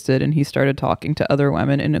weren't interested and he started talking to other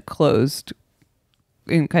women in quarters.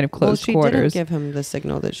 She didn't give him the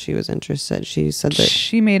signal that she was interested. She said that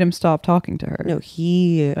she made him stop talking to her. No,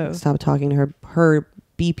 he stopped talking to her. Her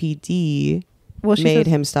BPD made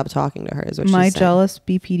him stop talking to her, is what she's saying. My jealous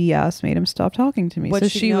BPD ass made him stop talking to me. What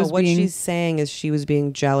she's saying is she was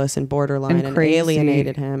being jealous and borderline and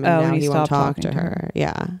alienated him, and now he won't talk to her.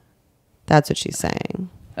 Yeah. That's what she's saying.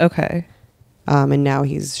 Okay. And now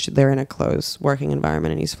they're in a close working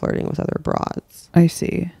environment and he's flirting with other broads. I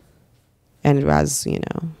see. And as,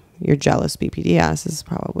 your jealous BPD ass is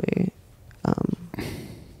probably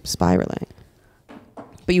spiraling.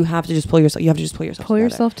 But you have to just pull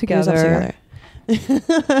yourself together.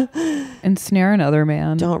 Ensnare another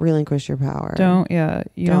man. Don't relinquish your power. Don't do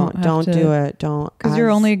it. Don't, because you're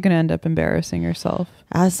only gonna end up embarrassing yourself.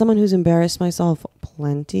 As someone who's embarrassed myself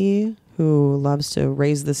plenty, who loves to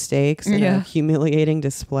raise the stakes in a humiliating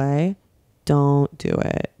display, don't do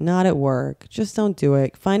it. Not at work. Just don't do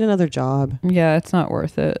it. Find another job. Yeah, it's not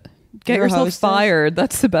worth it. Get yourself fired.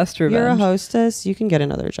 That's the best revenge. You're a hostess. You can get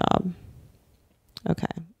another job. Okay.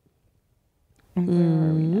 Where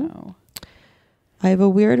are we now? I have a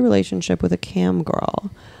weird relationship with a cam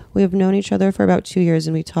girl. We have known each other for about 2 years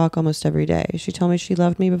and we talk almost every day. She told me she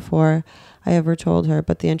loved me before I ever told her,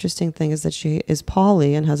 but the interesting thing is that she is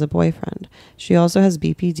poly and has a boyfriend. She also has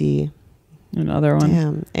BPD. Another one.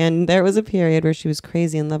 Damn. And there was a period where she was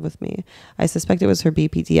crazy in love with me. I suspect it was her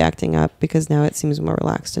BPD acting up because now it seems more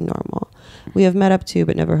relaxed and normal. We have met up too,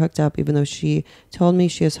 but never hooked up, even though she told me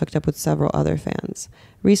she has hooked up with several other fans.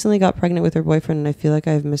 Recently got pregnant with her boyfriend and I feel like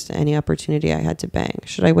I've missed any opportunity I had to bang.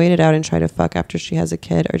 Should I wait it out and try to fuck after she has a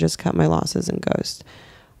kid or just cut my losses and ghost?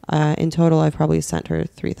 In total, I've probably sent her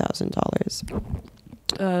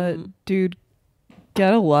 $3,000. Dude,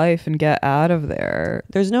 get a life and get out of there.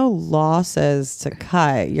 There's no losses to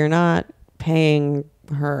cut. You're not paying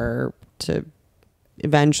her to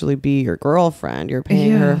eventually be your girlfriend. You're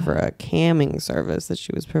paying her for a camming service that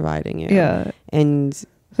she was providing you. Yeah. And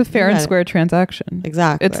it's a fair and square transaction.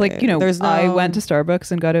 Exactly. It's like, I went to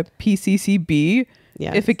Starbucks and got a PCCB.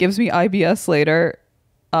 Yes. If it gives me IBS later,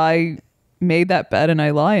 I made that bet and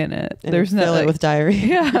I lie in it. And fill it with diarrhea.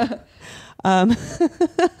 Yeah. I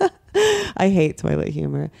hate toilet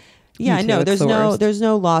humor. Yeah, no, there's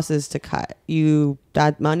no losses to cut.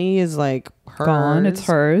 That money is like hers. Gone. It's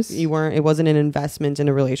hers. It wasn't an investment in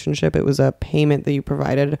a relationship. It was a payment that you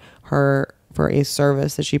provided her for a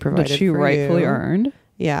service that she provided that she rightfully earned.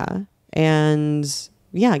 Yeah. And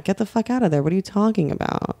yeah, get the fuck out of there. What are you talking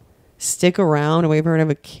about? Stick around, wait for her to have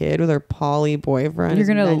a kid with her poly boyfriend. You're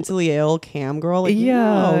gonna mentally ill cam girl. Like,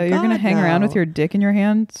 yeah, no, you're gonna hang around with your dick in your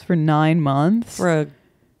hands for 9 months for a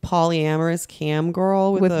polyamorous cam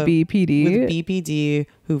girl with BPD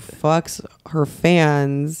who fucks her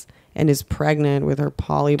fans and is pregnant with her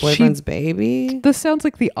poly boyfriend's baby. This sounds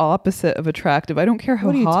like the opposite of attractive. I don't care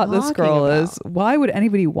how hot this girl is. Why would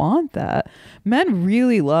anybody want that? Men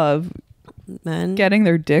really love getting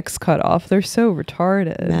their dicks cut off. They're so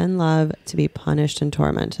retarded. Men love to be punished and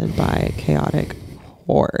tormented by chaotic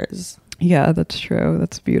whores. Yeah, that's true.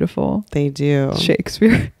 That's beautiful. They do.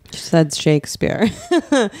 Shakespeare. Said Shakespeare.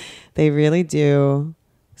 They really do.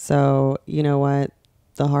 So, you know what?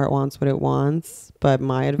 The heart wants what it wants, but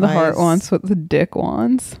my advice... The heart wants what the dick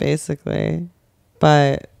wants. Basically.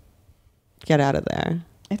 But get out of there.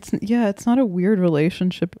 It's not a weird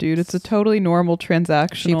relationship, dude. It's a totally normal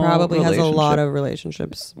transactional. She probably has a lot of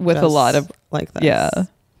relationships with a lot of like this. Yeah,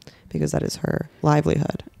 because that is her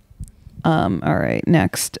livelihood. All right.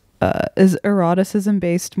 Next, is eroticism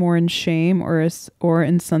based more in shame or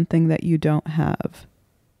in something that you don't have?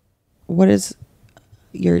 What is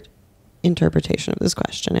your interpretation of this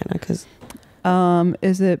question, Anna? Because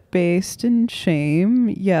is it based in shame?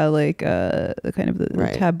 Yeah, like the kind of the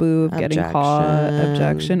taboo of getting caught,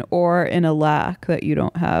 objection, or in a lack that you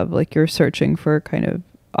don't have, like you're searching for kind of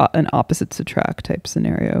an opposites attract type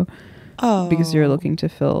scenario. Oh, because you're looking to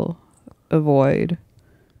fill a void,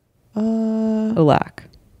 a lack.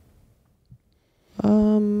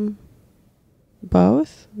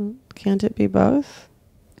 Both? Can't it be both?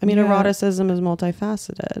 I mean, eroticism is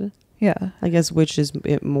multifaceted. Yeah. I guess which is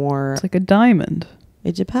it more... It's like a diamond.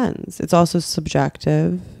 It depends. It's also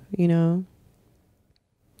subjective, you know?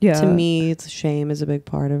 Yeah. To me, shame is a big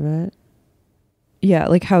part of it. Yeah,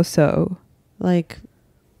 like how so? Like,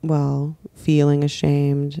 well, feeling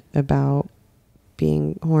ashamed about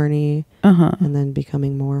being horny and then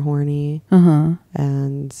becoming more horny.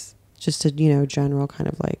 And just a, general kind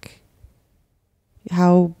of like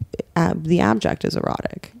how the abject is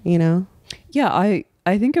erotic, you know? Yeah,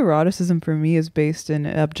 I think eroticism for me is based in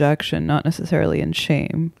abjection, not necessarily in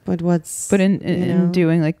shame. But in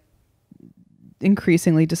doing like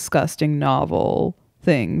increasingly disgusting novel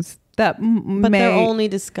things that but they're only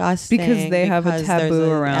disgusting because they have a taboo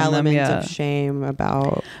around them. Yeah, of shame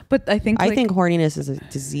about. But I think horniness is a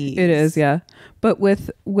disease. It is, yeah. But with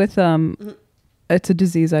it's a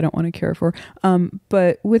disease I don't want to cure for.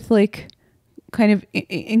 But with like kind of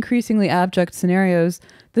increasingly abject scenarios,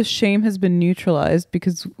 the shame has been neutralized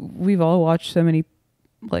because we've all watched so many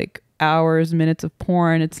like hours, minutes of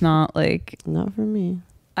porn. It's not like... Not for me.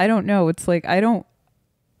 I don't know. It's like, I don't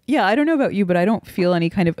know about you, but I don't feel any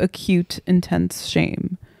kind of acute, intense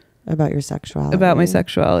shame. About your sexuality? About my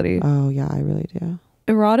sexuality. Oh, yeah, I really do.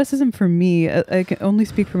 Eroticism for me, I can only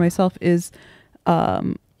speak for myself, is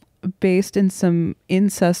based in some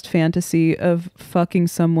incest fantasy of fucking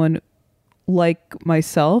someone like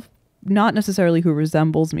myself, not necessarily who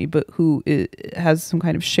resembles me, but who has some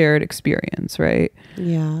kind of shared experience, right?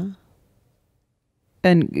 Yeah.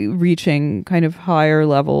 And reaching kind of higher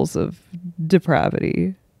levels of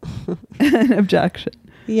depravity and objection.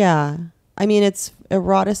 Yeah. I mean, it's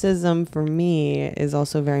eroticism for me is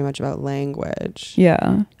also very much about language.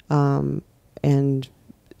 Yeah. And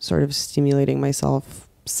sort of stimulating myself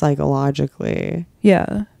psychologically.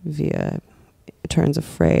 Yeah. Via turns of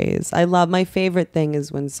phrase. My favorite thing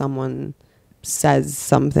is when someone says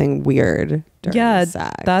something weird during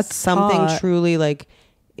sex. That's something hot. Truly like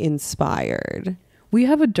inspired. We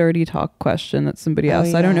have a dirty talk question that somebody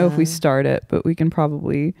asked. Yeah. I don't know if we start it, but we can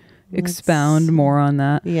probably expound more on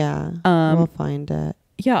that. Yeah. We'll find it.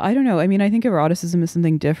 Yeah, I don't know. I mean, I think eroticism is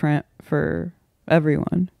something different for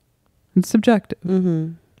everyone. It's subjective.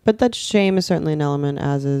 Mm-hmm. But that shame is certainly an element,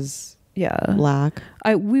 as is lack.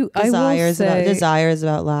 Desires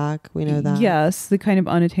about lack. We know that. Yes, the kind of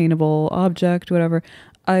unattainable object, whatever.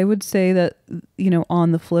 I would say that,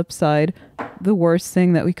 on the flip side, the worst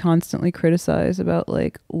thing that we constantly criticize about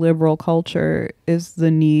like liberal culture is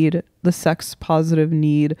the sex positive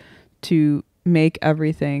need to make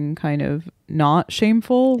everything kind of not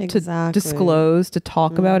shameful, to disclose, to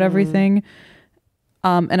talk about everything.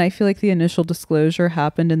 And I feel like the initial disclosure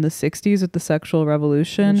happened in the 60s with the sexual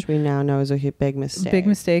revolution. Which we now know is a big mistake. Big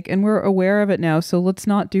mistake. And we're aware of it now. So let's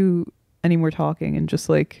not do any more talking and just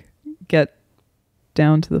like get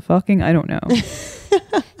down to the fucking? I don't know.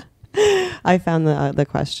 I found the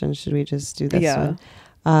question. Should we just do this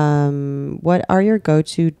one? What are your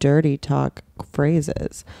go-to dirty talk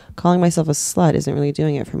phrases? Calling myself a slut isn't really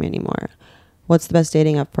doing it for me anymore. What's the best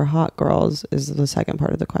dating app for hot girls is the second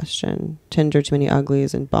part of the question. Tinder, too many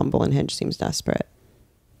uglies, and Bumble and Hinge seems desperate.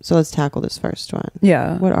 So let's tackle this first one.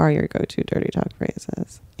 Yeah. What are your go-to dirty talk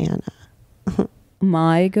phrases, Anna?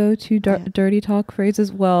 My go-to dirty talk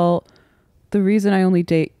phrases? Well, the reason I only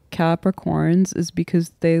date Capricorns is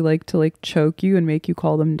because they like to like choke you and make you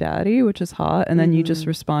call them daddy, which is hot, and then you just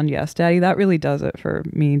respond yes daddy. That really does it for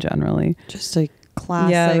me generally. Just a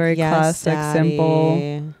classic, very yes, classic, daddy.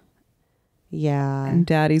 Simple. Yeah. And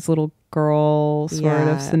daddy's little girl sort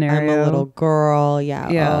of scenario. I'm a little girl. Yeah.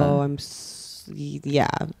 Oh, yeah.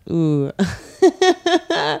 Ooh.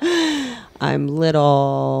 I'm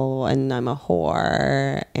little and I'm a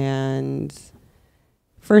whore, and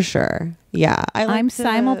for sure. Yeah. I'm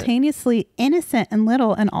simultaneously innocent and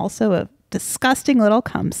little and also a disgusting little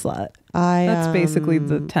cum slut. That's basically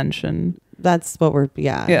the tension. That's what we're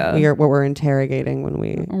what we're interrogating when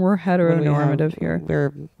we're heteronormative here.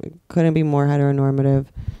 We couldn't be more heteronormative.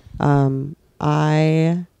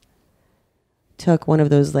 I took one of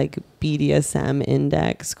those like BDSM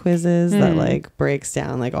index quizzes that like breaks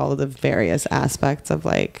down like all of the various aspects of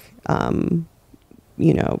like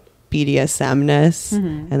BDSMness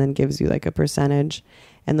and then gives you like a percentage.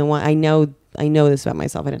 And the one I know this about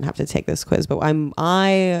myself. I didn't have to take this quiz, but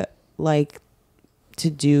I like to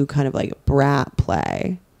do kind of like brat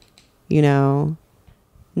play, I'm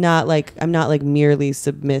not like merely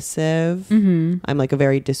submissive. I'm like a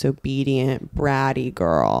very disobedient bratty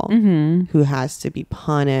girl who has to be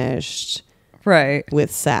punished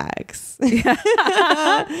with sex. But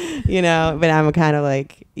I'm kind of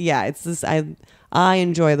like, it's this, I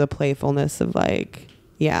enjoy the playfulness of like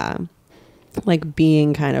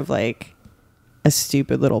being kind of like a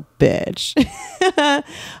stupid little bitch.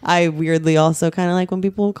 I weirdly also kind of like when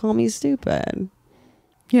people call me stupid.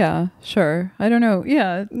 Yeah, sure. I don't know.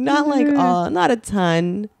 Yeah. Not like not a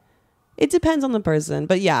ton. It depends on the person.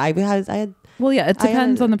 But yeah, I had it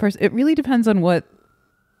depends on the person. It really depends on what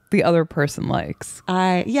the other person likes.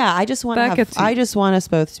 I just want us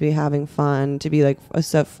both to be having fun, to be like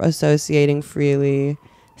associating freely,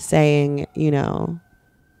 saying,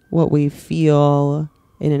 what we feel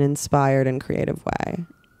in an inspired and creative way.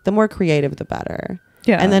 The more creative, the better.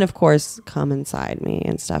 Yeah. And then of course come inside me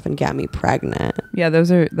and stuff and get me pregnant. Yeah,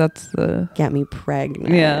 get me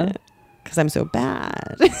pregnant. Yeah. Because I'm so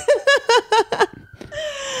bad.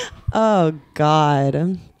 Oh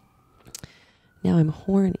God. Now I'm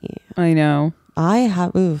horny. I know.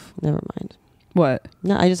 Never mind. What?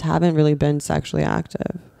 No, I just haven't really been sexually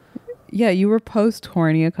active. Yeah, you were post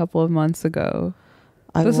horny a couple of months ago.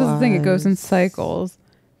 This is the thing, it goes in cycles.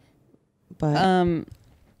 But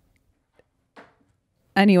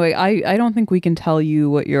anyway, I don't think we can tell you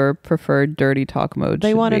what your preferred dirty talk mode should be.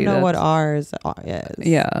 They want to know what ours is.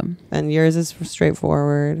 Yeah. And yours is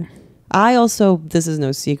straightforward. This is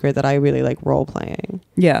no secret that I really like role playing.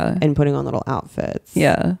 Yeah. And putting on little outfits.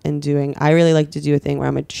 Yeah. And I really like to do a thing where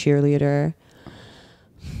I'm a cheerleader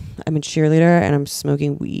and I'm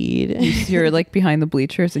smoking weed. You're like behind the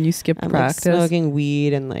bleachers and you skip practice. I'm smoking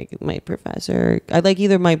weed and like my professor, I like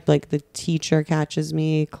either the teacher catches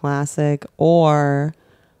me, classic, or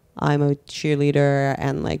I'm a cheerleader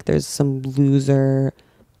and like there's some loser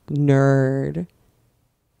nerd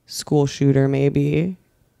school shooter maybe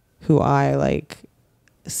who I like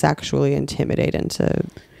sexually intimidate into,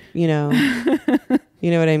 you know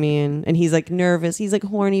what I mean? And he's like nervous. He's like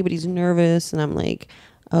horny, but he's nervous. And I'm like,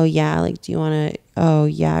 oh yeah, like, do you want to, oh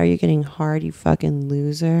yeah, are you getting hard, you fucking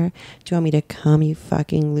loser? Do you want me to come, you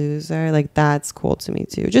fucking loser? Like, that's cool to me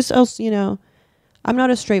too. Just else, I'm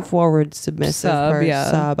not a straightforward submissive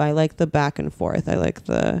sub. I like the back and forth. I like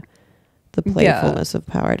the playfulness of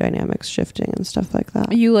power dynamics shifting and stuff like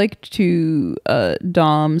that. You like to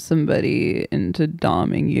dom somebody into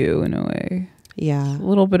doming you in a way. Yeah. A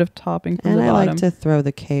little bit of topping from the bottom. And I like to throw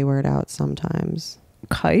the K word out sometimes.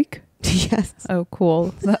 Kike? Yes. Oh,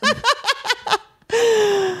 cool.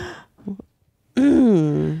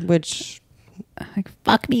 Which, like,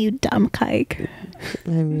 fuck me, you dumb kike. I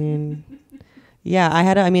mean, yeah,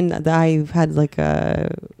 I've had like a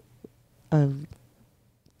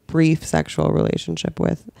brief sexual relationship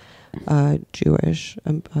with a Jewish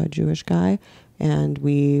guy, and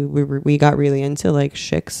we got really into like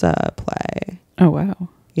shiksa play. Oh wow.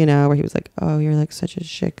 you know, where he was like, oh, you're like such a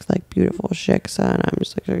chic, like beautiful shiksa, and I'm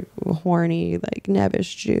just like a horny, like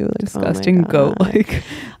nebbish Jew, like disgusting goat, like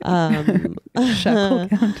shekel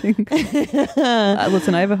counting.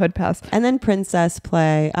 Listen, I have a hood pass. And then princess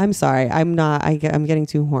play. I'm sorry, I'm getting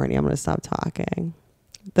too horny. I'm gonna stop talking.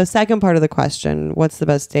 The second part of the question: what's the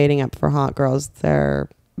best dating app for hot girls? There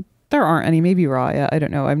aren't any. Maybe Raya. I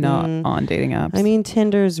don't know. I'm not on dating apps. I mean,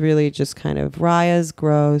 Tinder's really just kind of, Raya's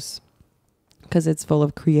gross because it's full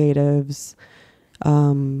of creatives.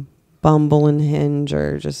 Bumble and Hinge,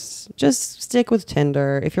 or just stick with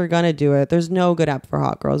Tinder if you're gonna do it. There's no good app for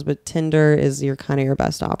hot girls, but Tinder is your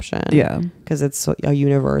best option. Yeah, because it's a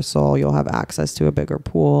universal. You'll have access to a bigger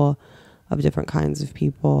pool of different kinds of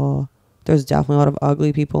people. There's definitely a lot of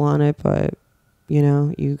ugly people on it, but you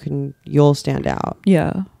know, you'll stand out.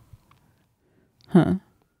 Yeah. Huh.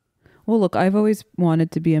 Well, look, I've always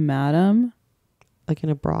wanted to be a madam. Like in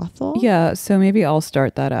a brothel? Yeah, so maybe I'll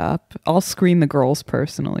start that app. I'll screen the girls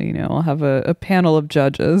personally, you know. I'll have a panel of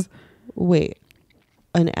judges. Wait,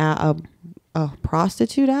 a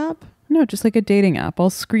prostitute app? No, just like a dating app. I'll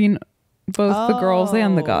screen both the girls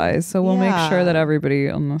and the guys. So we'll make sure that everybody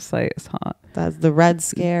on the site is hot. That's the Red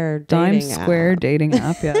Scare dating Dime Square app. Dating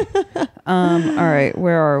app, yeah. All right,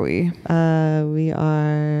 where are we? We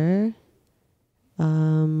are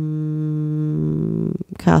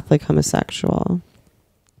Catholic homosexual.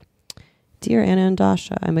 Dear Anna and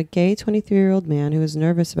Dasha, I'm a gay 23-year-old man who is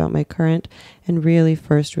nervous about my current and really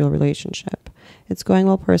first real relationship. It's going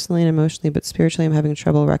well personally and emotionally, but spiritually I'm having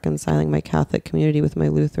trouble reconciling my Catholic community with my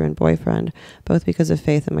Lutheran boyfriend, both because of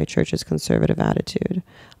faith and my church's conservative attitude.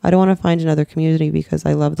 I don't want to find another community because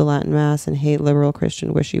I love the Latin Mass and hate liberal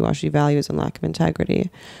Christian wishy-washy values and lack of integrity.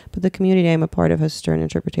 But the community I'm a part of has stern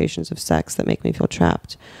interpretations of sex that make me feel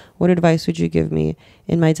trapped. What advice would you give me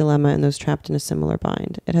in my dilemma and those trapped in a similar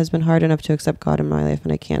bind? It has been hard enough to accept God in my life,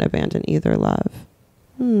 and I can't abandon either love.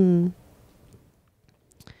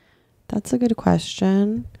 That's a good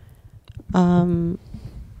question. God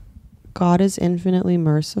is infinitely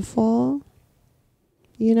merciful,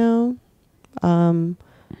 you know?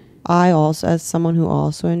 I also, as someone who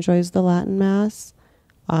also enjoys the Latin Mass,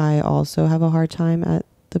 I also have a hard time at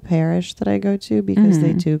the parish that I go to because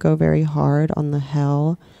they do go very hard on the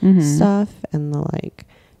hell stuff and the like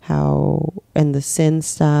how, and the sin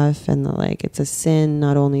stuff and the like, it's a sin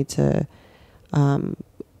not only to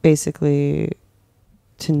basically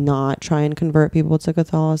to not try and convert people to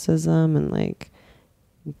Catholicism and like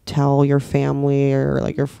tell your family or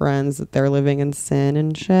like your friends that they're living in sin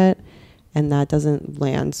and shit. And that doesn't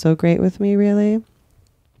land so great with me really.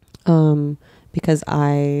 Because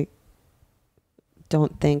I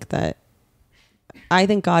don't think that, I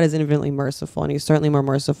think God is infinitely merciful and he's certainly more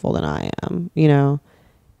merciful than I am, you know,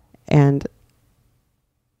 and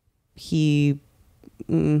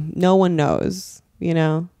no one knows, you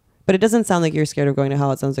know. But it doesn't sound like you're scared of going to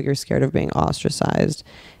hell. It sounds like you're scared of being ostracized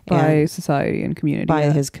by society and community. By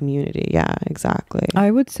his community. Yeah, exactly.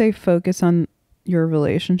 I would say focus on your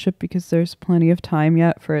relationship because there's plenty of time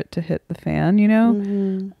yet for it to hit the fan, you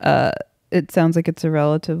know? It sounds like it's a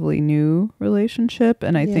relatively new relationship.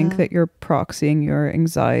 And I think that you're proxying your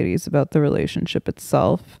anxieties about the relationship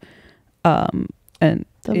itself and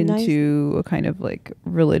into a kind of like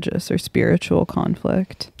religious or spiritual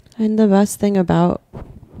conflict. And the best thing about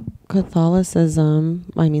Catholicism,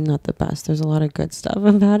 I mean, not the best, there's a lot of good stuff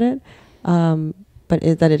about it, but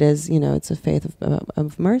that it is, you know, it's a faith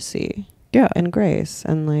of mercy and grace,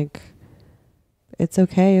 and like it's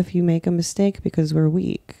okay if you make a mistake because we're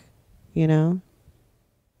weak, you know.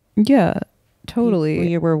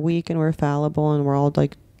 Totally. We're weak and we're fallible and we're all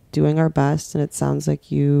like doing our best, and it sounds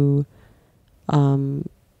like you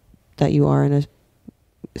that you are in a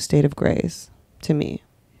state of grace. To me,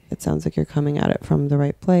 it sounds like you're coming at it from the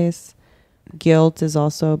right place. Guilt is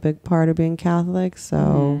also a big part of being Catholic,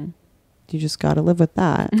 so you just got to live with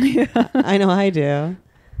that. I know I do.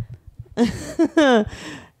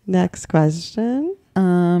 Next question.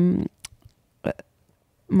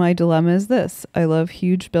 My dilemma is this. I love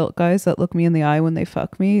huge built guys that look me in the eye when they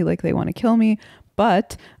fuck me, like they want to kill me,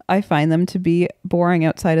 but I find them to be boring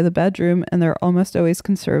outside of the bedroom, and they're almost always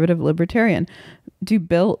conservative libertarian. Do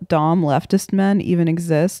built dom leftist men even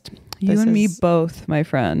exist? You and me both, my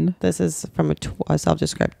friend. This is from a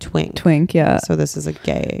self-described twink. Twink, yeah. So this is a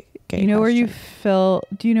gay you know question.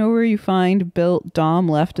 Do you know where you find built dom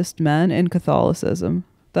leftist men? In Catholicism.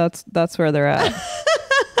 That's where they're at.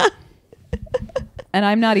 And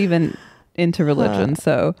I'm not even into religion,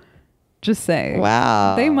 so just saying.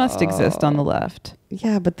 Wow. They must exist on the left.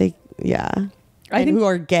 Yeah, but And who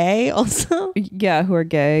are gay also? Yeah, who are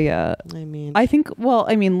gay, yeah. I think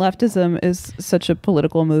leftism is such a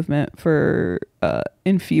political movement for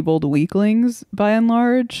enfeebled weaklings by and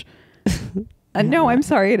large. No, I'm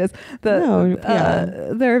sorry, it is.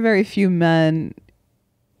 There are very few men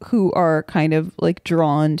who are kind of like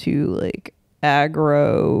drawn to like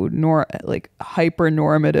like hyper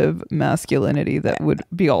normative masculinity that would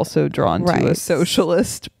be also drawn to a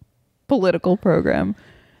socialist political program.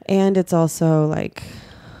 And it's also like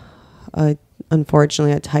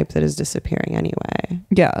unfortunately a type that is disappearing anyway.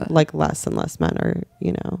 Yeah. Like less and less men are,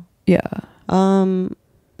 Yeah.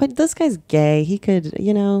 But this guy's gay. He could,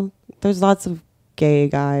 there's lots of gay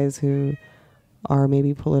guys who are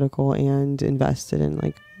maybe political and invested in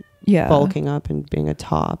like bulking up and being a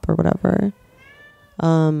top or whatever.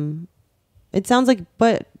 It sounds like,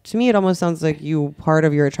 but to me, it almost sounds like part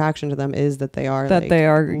of your attraction to them is that they are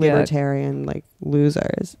libertarian, like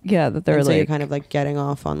losers. Yeah, that they're so you're kind of like getting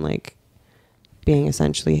off on like being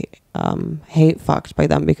essentially hate fucked by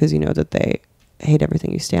them because you know that they hate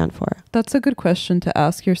everything you stand for. That's a good question to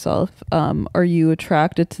ask yourself. Are you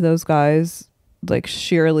attracted to those guys like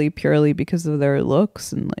purely because of their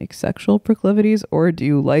looks and like sexual proclivities, or do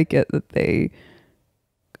you like it that they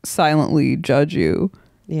silently judge you?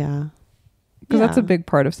 Yeah. Because that's a big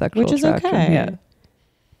part of sexual attraction. Okay. Yeah.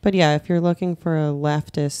 But yeah, if you're looking for a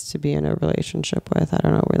leftist to be in a relationship with, I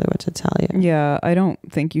don't know really what to tell you. Yeah, I don't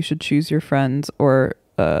think you should choose your friends or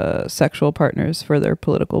sexual partners for their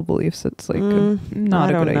political beliefs. It's like not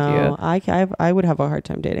a good idea. I would have a hard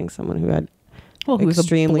time dating someone who had who's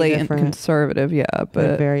extremely blatant conservative,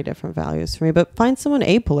 but very different values for me. But find someone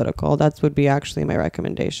apolitical. That would be actually my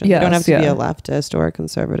recommendation. Yes, they don't have to be a leftist or a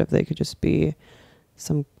conservative. They could just be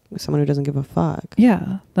someone who doesn't give a fuck.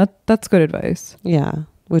 Yeah, that's good advice. Yeah,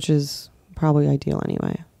 which is probably ideal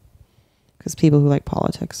anyway, because people who like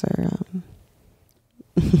politics are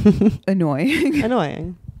annoying.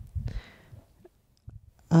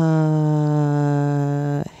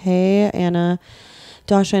 Hey Anna,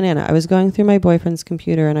 Dasha and Anna, I was going through my boyfriend's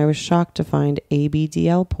computer and I was shocked to find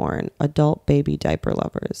ABDL porn, adult baby diaper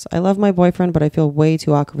lovers. I love my boyfriend, but I feel way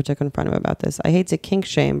too awkward to confront him about this. I hate to kink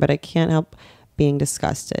shame, but I can't help being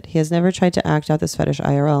disgusted. He has never tried to act out this fetish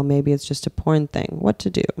IRL. Maybe it's just a porn thing. What to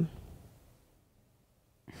do?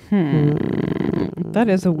 That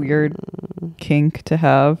is a weird kink to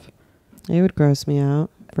have. It would gross me out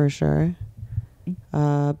for sure.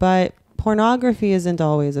 But pornography isn't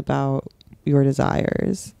always about your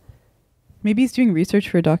desires. Maybe he's doing research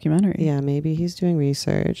for a documentary. Yeah, maybe he's doing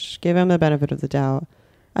research. Give him the benefit of the doubt.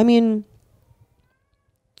 I mean,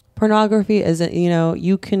 pornography isn't,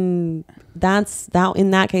 you can,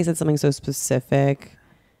 in that case, it's something so specific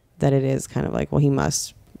that it is kind of like, well, he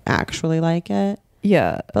must actually like it.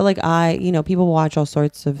 Yeah. But like people watch all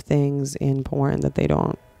sorts of things in porn that they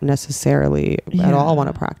don't necessarily at all want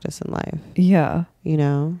to practice in life. Yeah.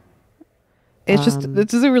 It's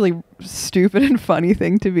it's just a really stupid and funny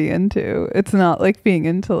thing to be into. It's not like being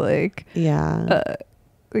into like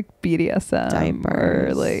like BDSM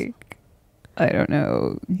diapers. Or like I don't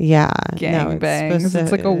know. Yeah. Gangbangs.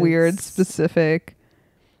 It's like a weird, specific,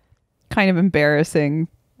 kind of embarrassing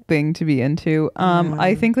thing to be into.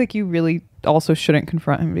 I think like you really also shouldn't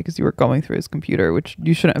confront him because you were going through his computer, which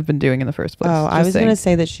you shouldn't have been doing in the first place. Oh, I was going to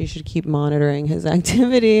say that she should keep monitoring his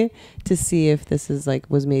activity to see if this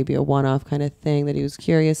was maybe a one-off kind of thing that he was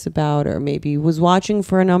curious about, or maybe was watching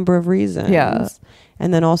for a number of reasons. Yeah.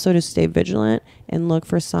 And then also to stay vigilant and look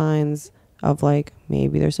for signs of like,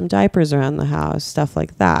 maybe there's some diapers around the house, stuff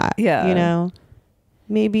like that. Yeah.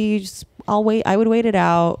 Maybe I would wait it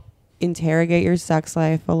out, interrogate your sex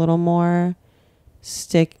life a little more,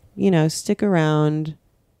 stick around.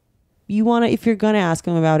 If you're going to ask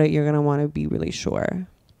him about it, you're going to want to be really sure.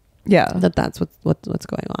 Yeah. That's what's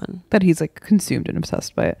going on. That he's like consumed and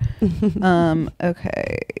obsessed by it.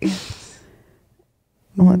 Okay.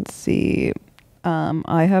 Let's see.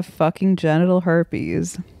 I have fucking genital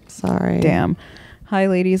herpes. Sorry. Damn. Hi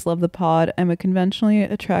ladies, love the pod. I'm a conventionally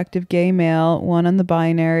attractive gay male, 1 on the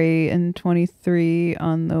binary and 23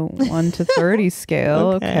 on the 1 to 30 scale.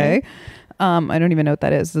 Okay. I don't even know what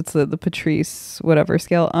that is. It's the Patrice whatever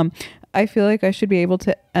scale. I feel like I should be able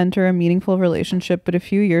to enter a meaningful relationship, but a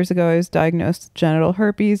few years ago I was diagnosed with genital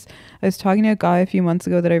herpes. I was talking to a guy a few months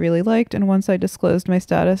ago that I really liked, and once I disclosed my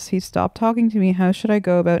status, he stopped talking to me. How should I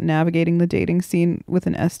go about navigating the dating scene with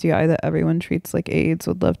an STI that everyone treats like AIDS?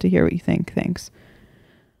 Would love to hear what you think. Thanks.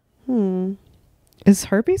 Is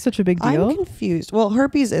herpes such a big deal? I'm confused. Well,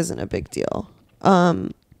 herpes isn't a big deal.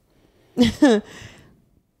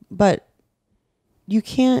 But you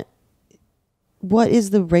can't. What is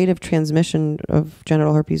the rate of transmission of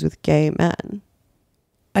genital herpes with gay men?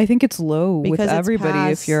 I think it's low with Because it's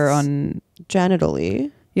everybody if you're on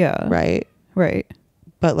genitally. Yeah. Right.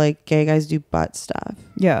 But like gay guys do butt stuff.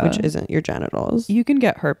 Yeah. Which isn't your genitals. You can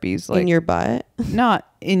get herpes like in your butt. Not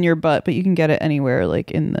in your butt, but you can get it anywhere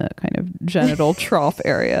like in the kind of genital trough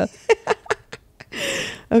area.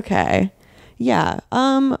 Okay. Yeah.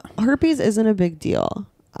 Herpes isn't a big deal.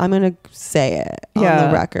 I'm going to say it on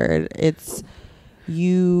the record. It's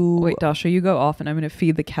you. Wait, Dasha, you go off and I'm going to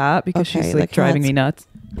feed the cat because she's like driving me nuts.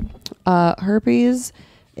 Herpes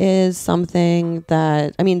is something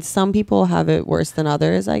that, I mean, some people have it worse than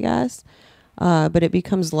others, I guess. But it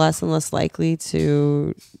becomes less and less likely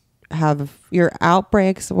to have your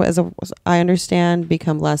outbreaks, as I understand,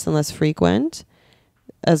 become less and less frequent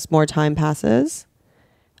as more time passes.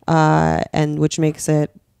 And which makes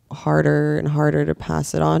it harder and harder to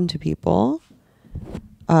pass it on to people.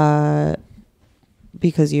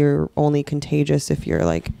 Because you're only contagious if you're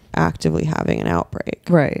like actively having an outbreak.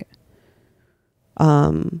 Right.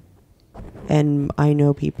 And I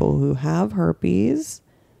know people who have herpes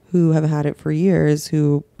who have had it for years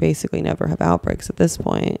who basically never have outbreaks at this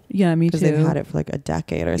point. Yeah, me too. Because they've had it for like a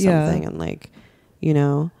decade or something. And like, you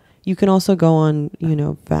know, you can also go on, you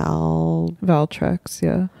know, Valtrex.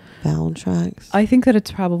 Yeah. Valtrex. I think that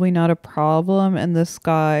it's probably not a problem. And this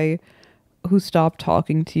guy who stopped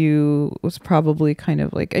talking to you was probably kind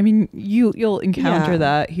of like, I mean, you'll encounter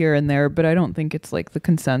that here and there, but I don't think it's like the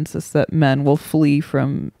consensus that men will flee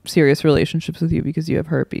from serious relationships with you because you have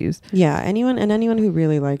herpes. Yeah, anyone who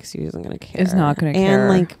really likes you isn't going to care. Is not going to care.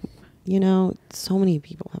 And like, you know, so many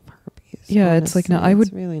people have herpes. Yeah, honestly. it's like, no, I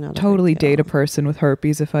would really not totally date a person with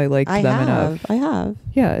herpes if I liked them enough. I have.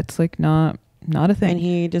 Yeah, it's like not a thing. And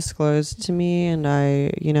he disclosed to me and I,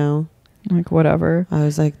 you know, like whatever. I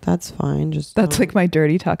was like, that's fine. Just that's like my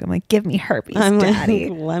dirty talk. I'm like, give me herpes, daddy.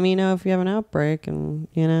 Like, let me know if you have an outbreak, and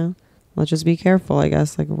you know, let's just be careful. I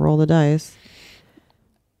guess like roll the dice.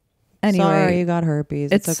 Anyway, sorry you got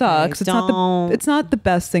herpes. It sucks. Okay. It's not the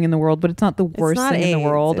best thing in the world, but it's not the worst thing in the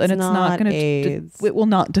world, and it's not gonna. It will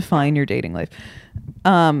not define your dating life.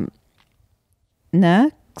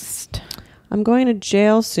 Next. I'm going to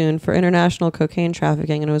jail soon for international cocaine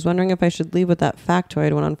trafficking, and I was wondering if I should leave with that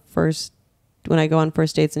factoid when I go on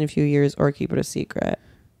first dates in a few years, or keep it a secret.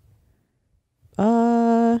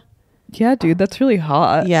 Yeah, dude, that's really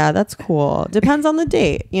hot. Yeah, that's cool. Depends on the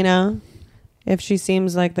date, you know. If she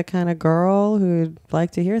seems like the kind of girl who'd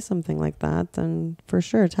like to hear something like that, then for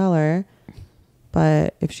sure tell her.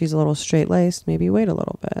 But if she's a little straight-laced, maybe wait a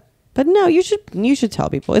little bit. But no, you should tell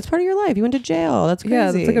people. It's part of your life. You went to jail. That's crazy.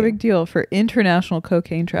 Yeah, that's like a big deal for international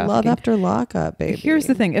cocaine trafficking. Love after lockup, baby. Here's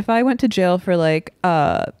the thing. If I went to jail for like,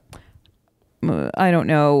 I don't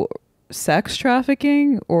know, sex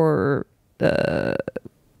trafficking or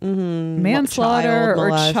manslaughter or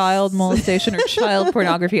child molestation or child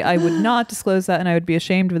pornography, I would not disclose that and I would be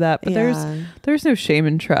ashamed of that. But there's no shame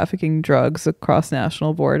in trafficking drugs across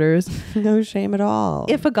national borders. No shame at all.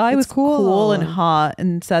 If a guy was cool and hot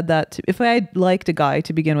and said that if I had liked a guy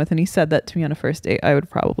to begin with and he said that to me on a first date, I would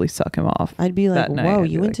probably suck him off. I'd be like, whoa,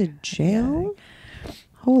 you went to jail?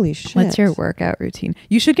 Holy shit. What's your workout routine?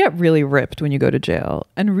 You should get really ripped when you go to jail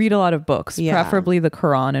and read a lot of books, preferably the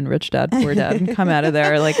Quran and Rich Dad Poor Dad, and come out of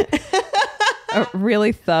there like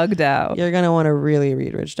really thugged out. You're going to want to really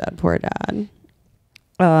read Rich Dad Poor Dad.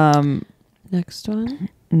 Next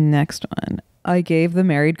one. I gave the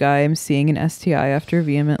married guy I'm seeing an STI after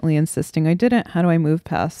vehemently insisting I didn't. How do I move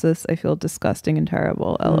past this? I feel disgusting and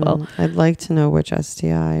terrible. LOL. I'd like to know which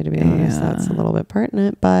STI, to be honest. That's a little bit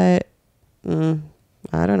pertinent, but...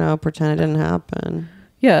 I don't know. Pretend it didn't happen.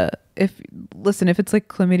 Yeah. If it's like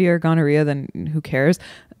chlamydia or gonorrhea, then who cares?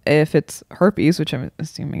 If it's herpes, which I'm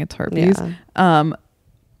assuming it's herpes,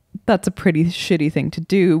 that's a pretty shitty thing to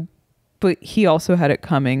do. But he also had it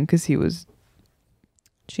coming because he was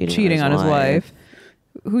cheating on his wife.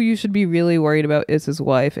 Who you should be really worried about is his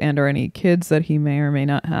wife and or any kids that he may or may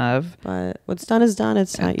not have. But what's done is done.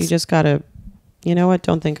 It's not, you just gotta... You know what?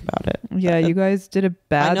 Don't think about it. Yeah, you guys did a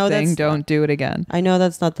bad thing. Don't do it again. I know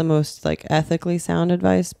that's not the most like ethically sound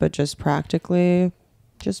advice, but just practically,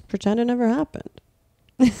 just pretend it never happened.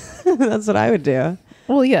 That's what I would do.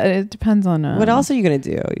 Well, yeah, it depends on... what else are you going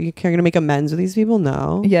to do? You're going to make amends with these people?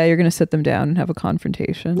 No. Yeah, you're going to sit them down and have a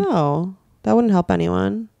confrontation. No, that wouldn't help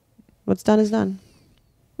anyone. What's done is done.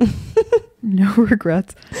 No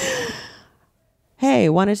regrets. Hey,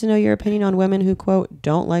 wanted to know your opinion on women who, quote,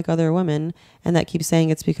 don't like other women and that keep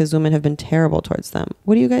saying it's because women have been terrible towards them.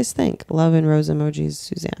 What do you guys think? Love and rose emojis,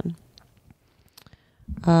 Suzanne.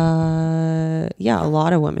 Yeah, a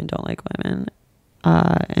lot of women don't like women.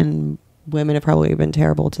 And women have probably been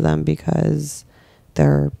terrible to them because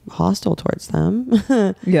they're hostile towards them.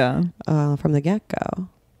 Yeah. From the get-go.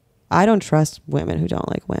 I don't trust women who don't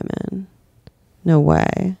like women. No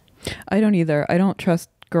way. I don't either. I don't trust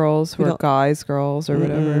girls who are guys, girls, or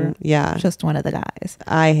whatever. Yeah. Just one of the guys.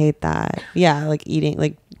 I hate that. Yeah, like eating,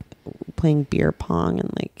 like playing beer pong and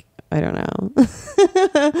like, I don't know.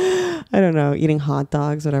 I don't know, eating hot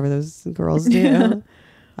dogs, whatever those girls do.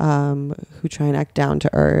 Who try and act down to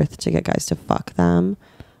earth to get guys to fuck them.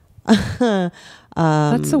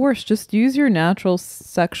 That's the worst. Just use your natural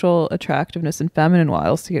sexual attractiveness and feminine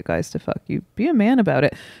wiles to get guys to fuck you. Be a man about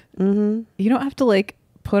it. You don't have to like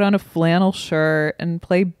put on a flannel shirt and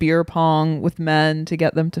play beer pong with men to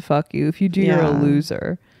get them to fuck you. If you do, you're a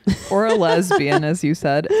loser. Or a lesbian, as you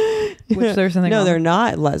said. Which there's something wrong. They're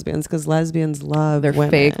not lesbians, because lesbians love They're women.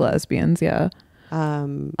 fake lesbians, yeah.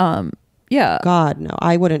 Yeah. God, no.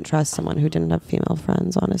 I wouldn't trust someone who didn't have female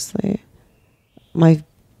friends, honestly. My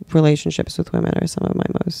relationships with women are some of my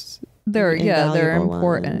most they're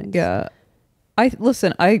important. Ones. Yeah. I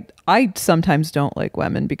sometimes don't like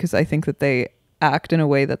women because I think that they act in a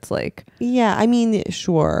way that's like, yeah, I mean,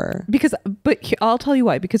 sure, but I'll tell you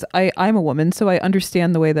why, because I'm a woman, so I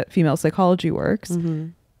understand the way that female psychology works,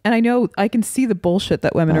 and I know I can see the bullshit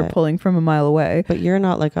that women are pulling from a mile away. But you're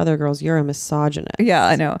not like other girls, you're a misogynist. Yeah,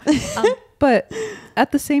 I know. But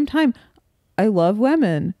at the same time, I love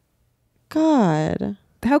women. God,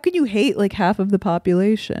 how can you hate like half of the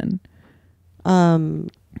population?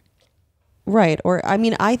 Right. Or I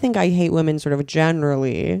mean, I think I hate women sort of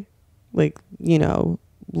generally, like, you know,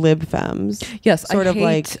 lib femmes. Yes,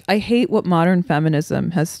 I hate what modern feminism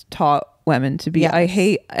has taught women to be. Yes. I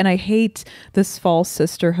hate this false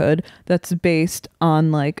sisterhood that's based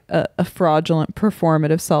on like a fraudulent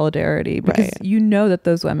performative solidarity, because you know that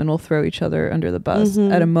those women will throw each other under the bus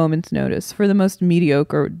at a moment's notice for the most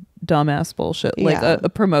mediocre dumbass bullshit, like a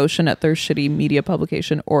promotion at their shitty media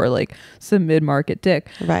publication or like some mid-market dick.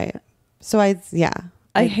 Right. So I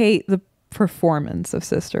hate the performance of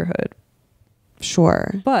sisterhood.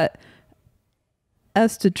 Sure. But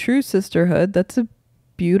as to true sisterhood, that's a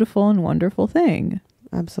beautiful and wonderful thing.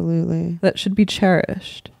 Absolutely. That should be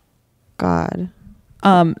cherished. God.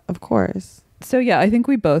 Of course. So yeah, I think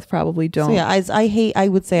we both probably don't. So yeah, I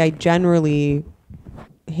would say I generally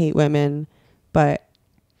hate women, but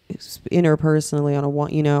interpersonally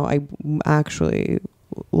I actually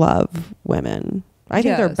love women. I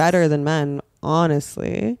think they're better than men,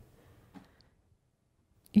 honestly.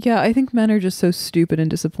 Yeah, I think men are just so stupid and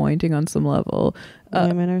disappointing on some level.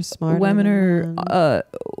 Women are smarter. Women are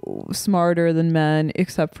smarter than men,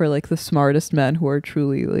 except for like the smartest men who are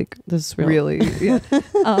truly like really. Yeah.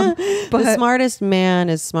 But the smartest man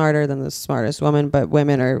is smarter than the smartest woman, but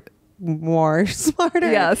women are more smarter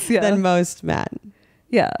than most men.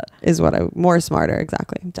 Yeah, is what more smarter,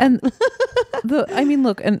 exactly. And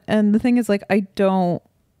look, and the thing is, like, I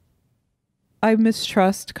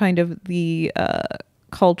mistrust kind of the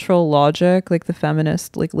cultural logic, like the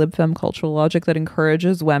feminist, like lib femme cultural logic that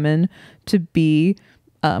encourages women to be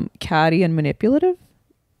catty and manipulative.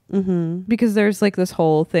 Because there's like this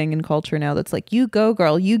whole thing in culture now that's like, you go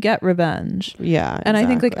girl, you get revenge. Yeah, and I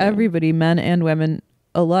think like everybody, men and women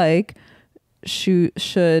alike,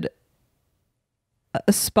 should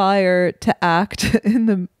aspire to act in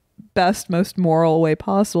the best, most moral way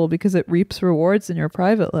possible, because it reaps rewards in your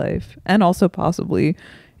private life and also possibly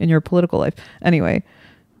in your political life. Anyway,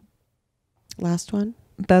 last one.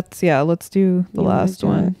 Let's do the last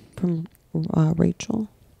one from Rachel.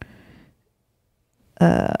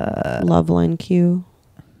 Loveline Q,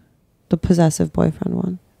 the possessive boyfriend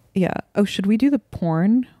one. Yeah. Oh, should we do the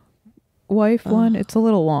porn wife one? It's a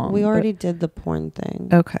little long. We already did the porn thing.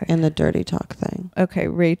 Okay. And the dirty talk thing. Okay,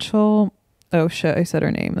 Rachel. Oh shit, I said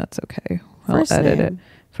her name. That's okay. I'll edit it.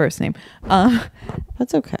 First name.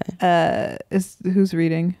 That's okay. Who's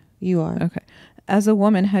reading? You are. Okay. As a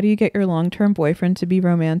woman, how do you get your long-term boyfriend to be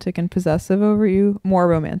romantic and possessive over you? More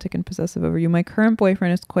romantic and possessive over you. My current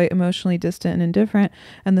boyfriend is quite emotionally distant and indifferent,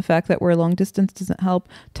 and the fact that we're long distance doesn't help.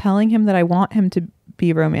 Telling him that I want him to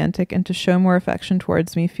be romantic and to show more affection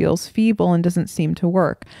towards me feels feeble and doesn't seem to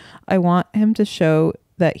work. I want him to show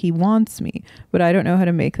that he wants me, but I don't know how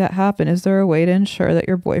to make that happen. Is there a way to ensure that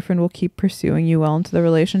your boyfriend will keep pursuing you well into the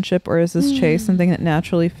relationship, or is this chase something that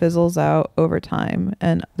naturally fizzles out over time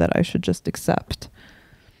and that I should just accept?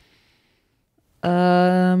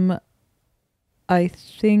 I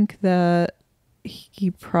think that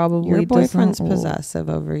he probably your boyfriend's doesn't possessive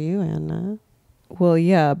over you, Anna. Well,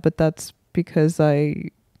 yeah, but that's because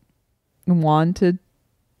I wanted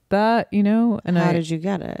that, and how did you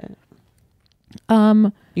get it?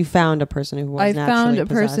 You found a person who was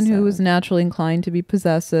who was naturally inclined to be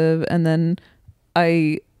possessive, and then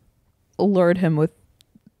I lured him with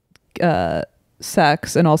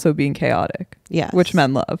sex and also being chaotic. Yes. Which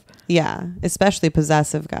men love. Yeah. Especially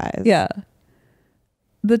possessive guys. Yeah.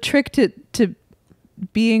 The trick to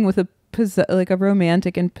being with a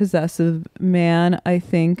romantic and possessive man, I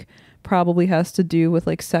think, probably has to do with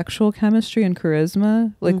like sexual chemistry and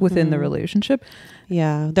charisma, like within the relationship.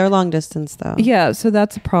 Yeah. They're long distance though. Yeah. So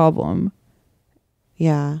that's a problem.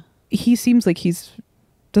 Yeah. He seems like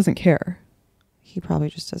doesn't care. He probably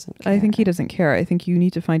just doesn't care. I think he doesn't care. I think you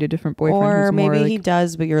need to find a different boyfriend. Or maybe more, he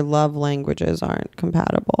does, but your love languages aren't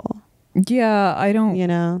compatible. Yeah, I don't. You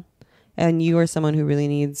know? And you are someone who really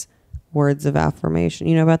needs words of affirmation.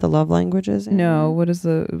 You know about the love languages? Amy? No. What is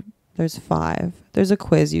the... There's 5. There's a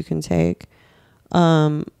quiz you can take.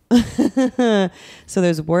 So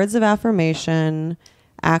there's words of affirmation,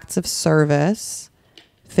 acts of service,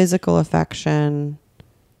 physical affection.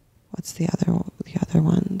 What's the other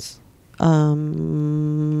ones?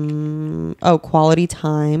 Quality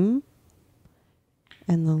time.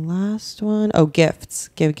 And the last one, gifts.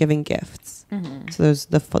 Giving gifts. Mm-hmm. So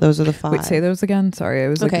those are the 5. Wait, say those again. Sorry, I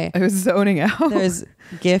was I was zoning out. There's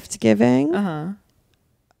gift giving.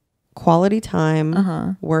 Quality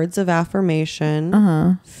time, words of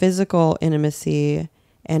affirmation, physical intimacy,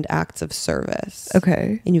 and acts of service.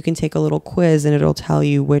 Okay. And you can take a little quiz and it'll tell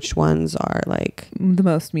you which ones are like the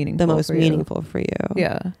most meaningful for you.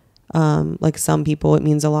 Yeah. Like some people, it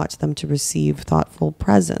means a lot to them to receive thoughtful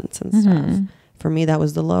presents and stuff. For me, that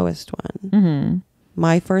was the lowest one.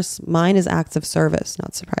 Mine is acts of service,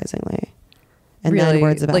 not surprisingly. And then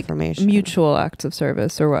words of affirmation. Mutual acts of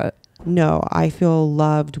service or what? No, I feel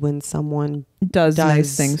loved when someone does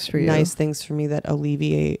nice things for you. Nice things for me that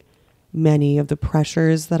alleviate many of the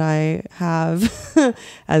pressures that I have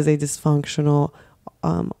as a dysfunctional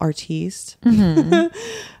artiste.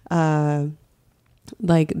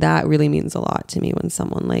 Like that really means a lot to me when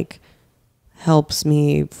someone like helps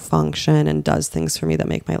me function and does things for me that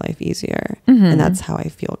make my life easier. And that's how I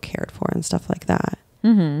feel cared for and stuff like that.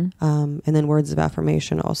 And then words of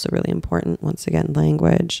affirmation also really important. Once again,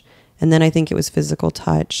 language. And then I think it was physical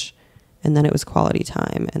touch, and then it was quality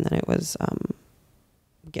time, and then it was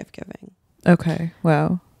gift giving. Okay.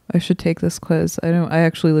 Wow. I should take this quiz. I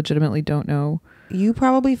actually legitimately don't know. You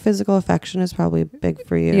probably, physical affection is probably big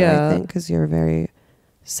for you. Yeah. I think because you're a very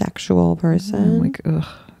sexual person. I'm like, ugh,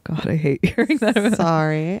 God, I hate hearing that.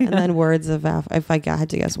 Sorry. Yeah. And then words of if I had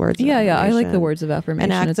to guess words. Yeah, I like the words of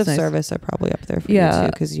affirmation. And acts of service are probably up there for you too,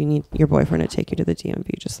 because you need your boyfriend to take you to the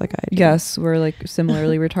DMV just like I do. Yes, we're like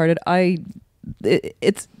similarly retarded.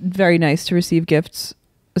 It's very nice to receive gifts,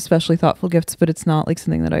 especially thoughtful gifts, but it's not like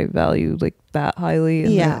something that I value like that highly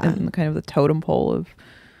in the kind of the totem pole of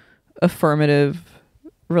affirmative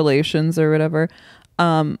relations or whatever.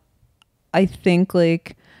 I think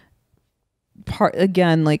like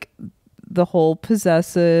like the whole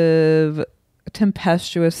possessive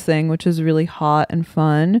tempestuous thing, which is really hot and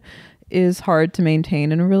fun, is hard to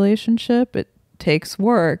maintain in a relationship. It takes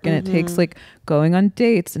work and it takes like going on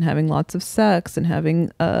dates and having lots of sex and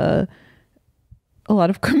having a lot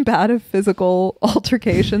of combative physical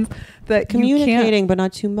altercations that communicating but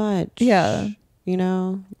not too much. Yeah. You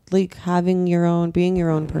know, like being your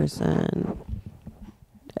own person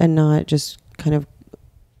and not just kind of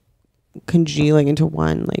congealing into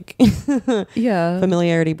one, like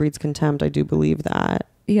familiarity breeds contempt. I do believe that.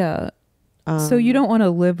 So you don't want to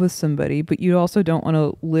live with somebody, but you also don't want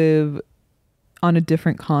to live on a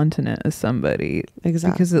different continent as somebody.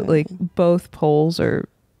 Exactly. Because like both poles are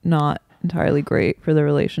not entirely great for the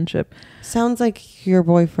relationship. Sounds like your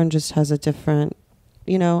boyfriend just has a different,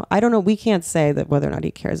 I don't know, we can't say that whether or not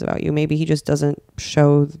he cares about you. Maybe he just doesn't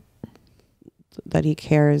show that he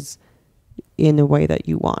cares in a way that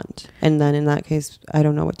you want, and then in that case I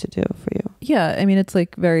don't know what to do for you. I mean, it's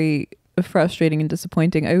like very frustrating and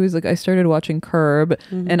disappointing. I started watching Curb,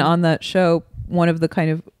 and on that show one of the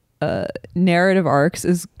kind of narrative arcs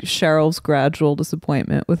is Cheryl's gradual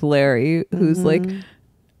disappointment with Larry, who's like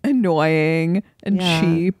annoying and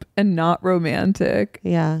cheap and not romantic.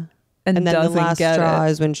 And then the last straw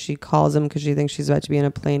is when she calls him because she thinks she's about to be in a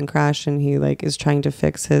plane crash, and he like is trying to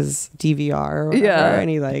fix his DVR or whatever, and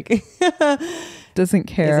he like doesn't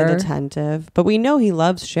care, isn't attentive. But we know he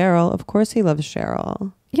loves Cheryl. Of course he loves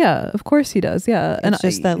Cheryl. Yeah, of course he does. Yeah. It's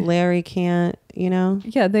just that Larry can't,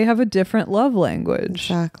 Yeah, they have a different love language.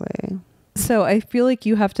 Exactly. So I feel like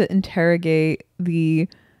you have to interrogate the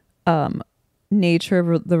nature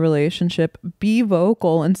of the relationship, be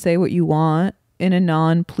vocal and say what you want in a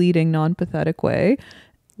non-pleading, non-pathetic way.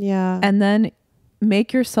 Yeah. And then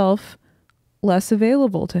make yourself less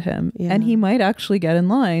available to him. Yeah. And he might actually get in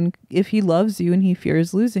line if he loves you and he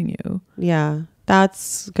fears losing you. Yeah.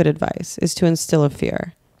 That's good advice, is to instill a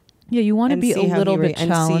fear. Yeah, you want to be a little bit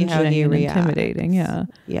challenging and intimidating. Yeah.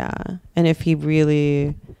 Yeah. And if he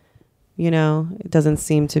really, doesn't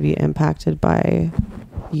seem to be impacted by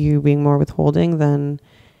you being more withholding, then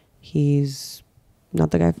he's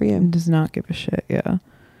not the guy for you. He does not give a shit. Yeah.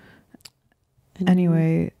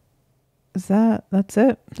 Anyway, that's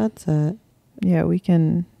it? That's it. Yeah,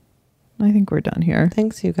 I think we're done here.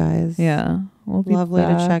 Thanks, you guys. Yeah. We'll be lovely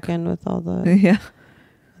back to check in with all the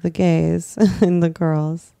the gays and the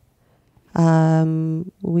girls.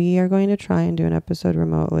 We are going to try and do an episode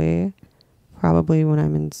remotely, probably when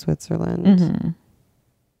I'm in Switzerland.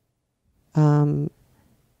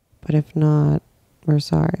 But if not, we're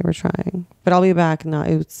sorry. We're trying, but I'll be back.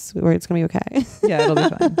 It's gonna be okay. Yeah, it'll be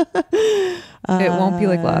fine. It won't be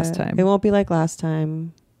like last time. It won't be like last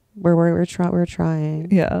time. We're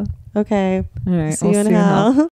trying. Yeah. Okay. All right. See you in hell.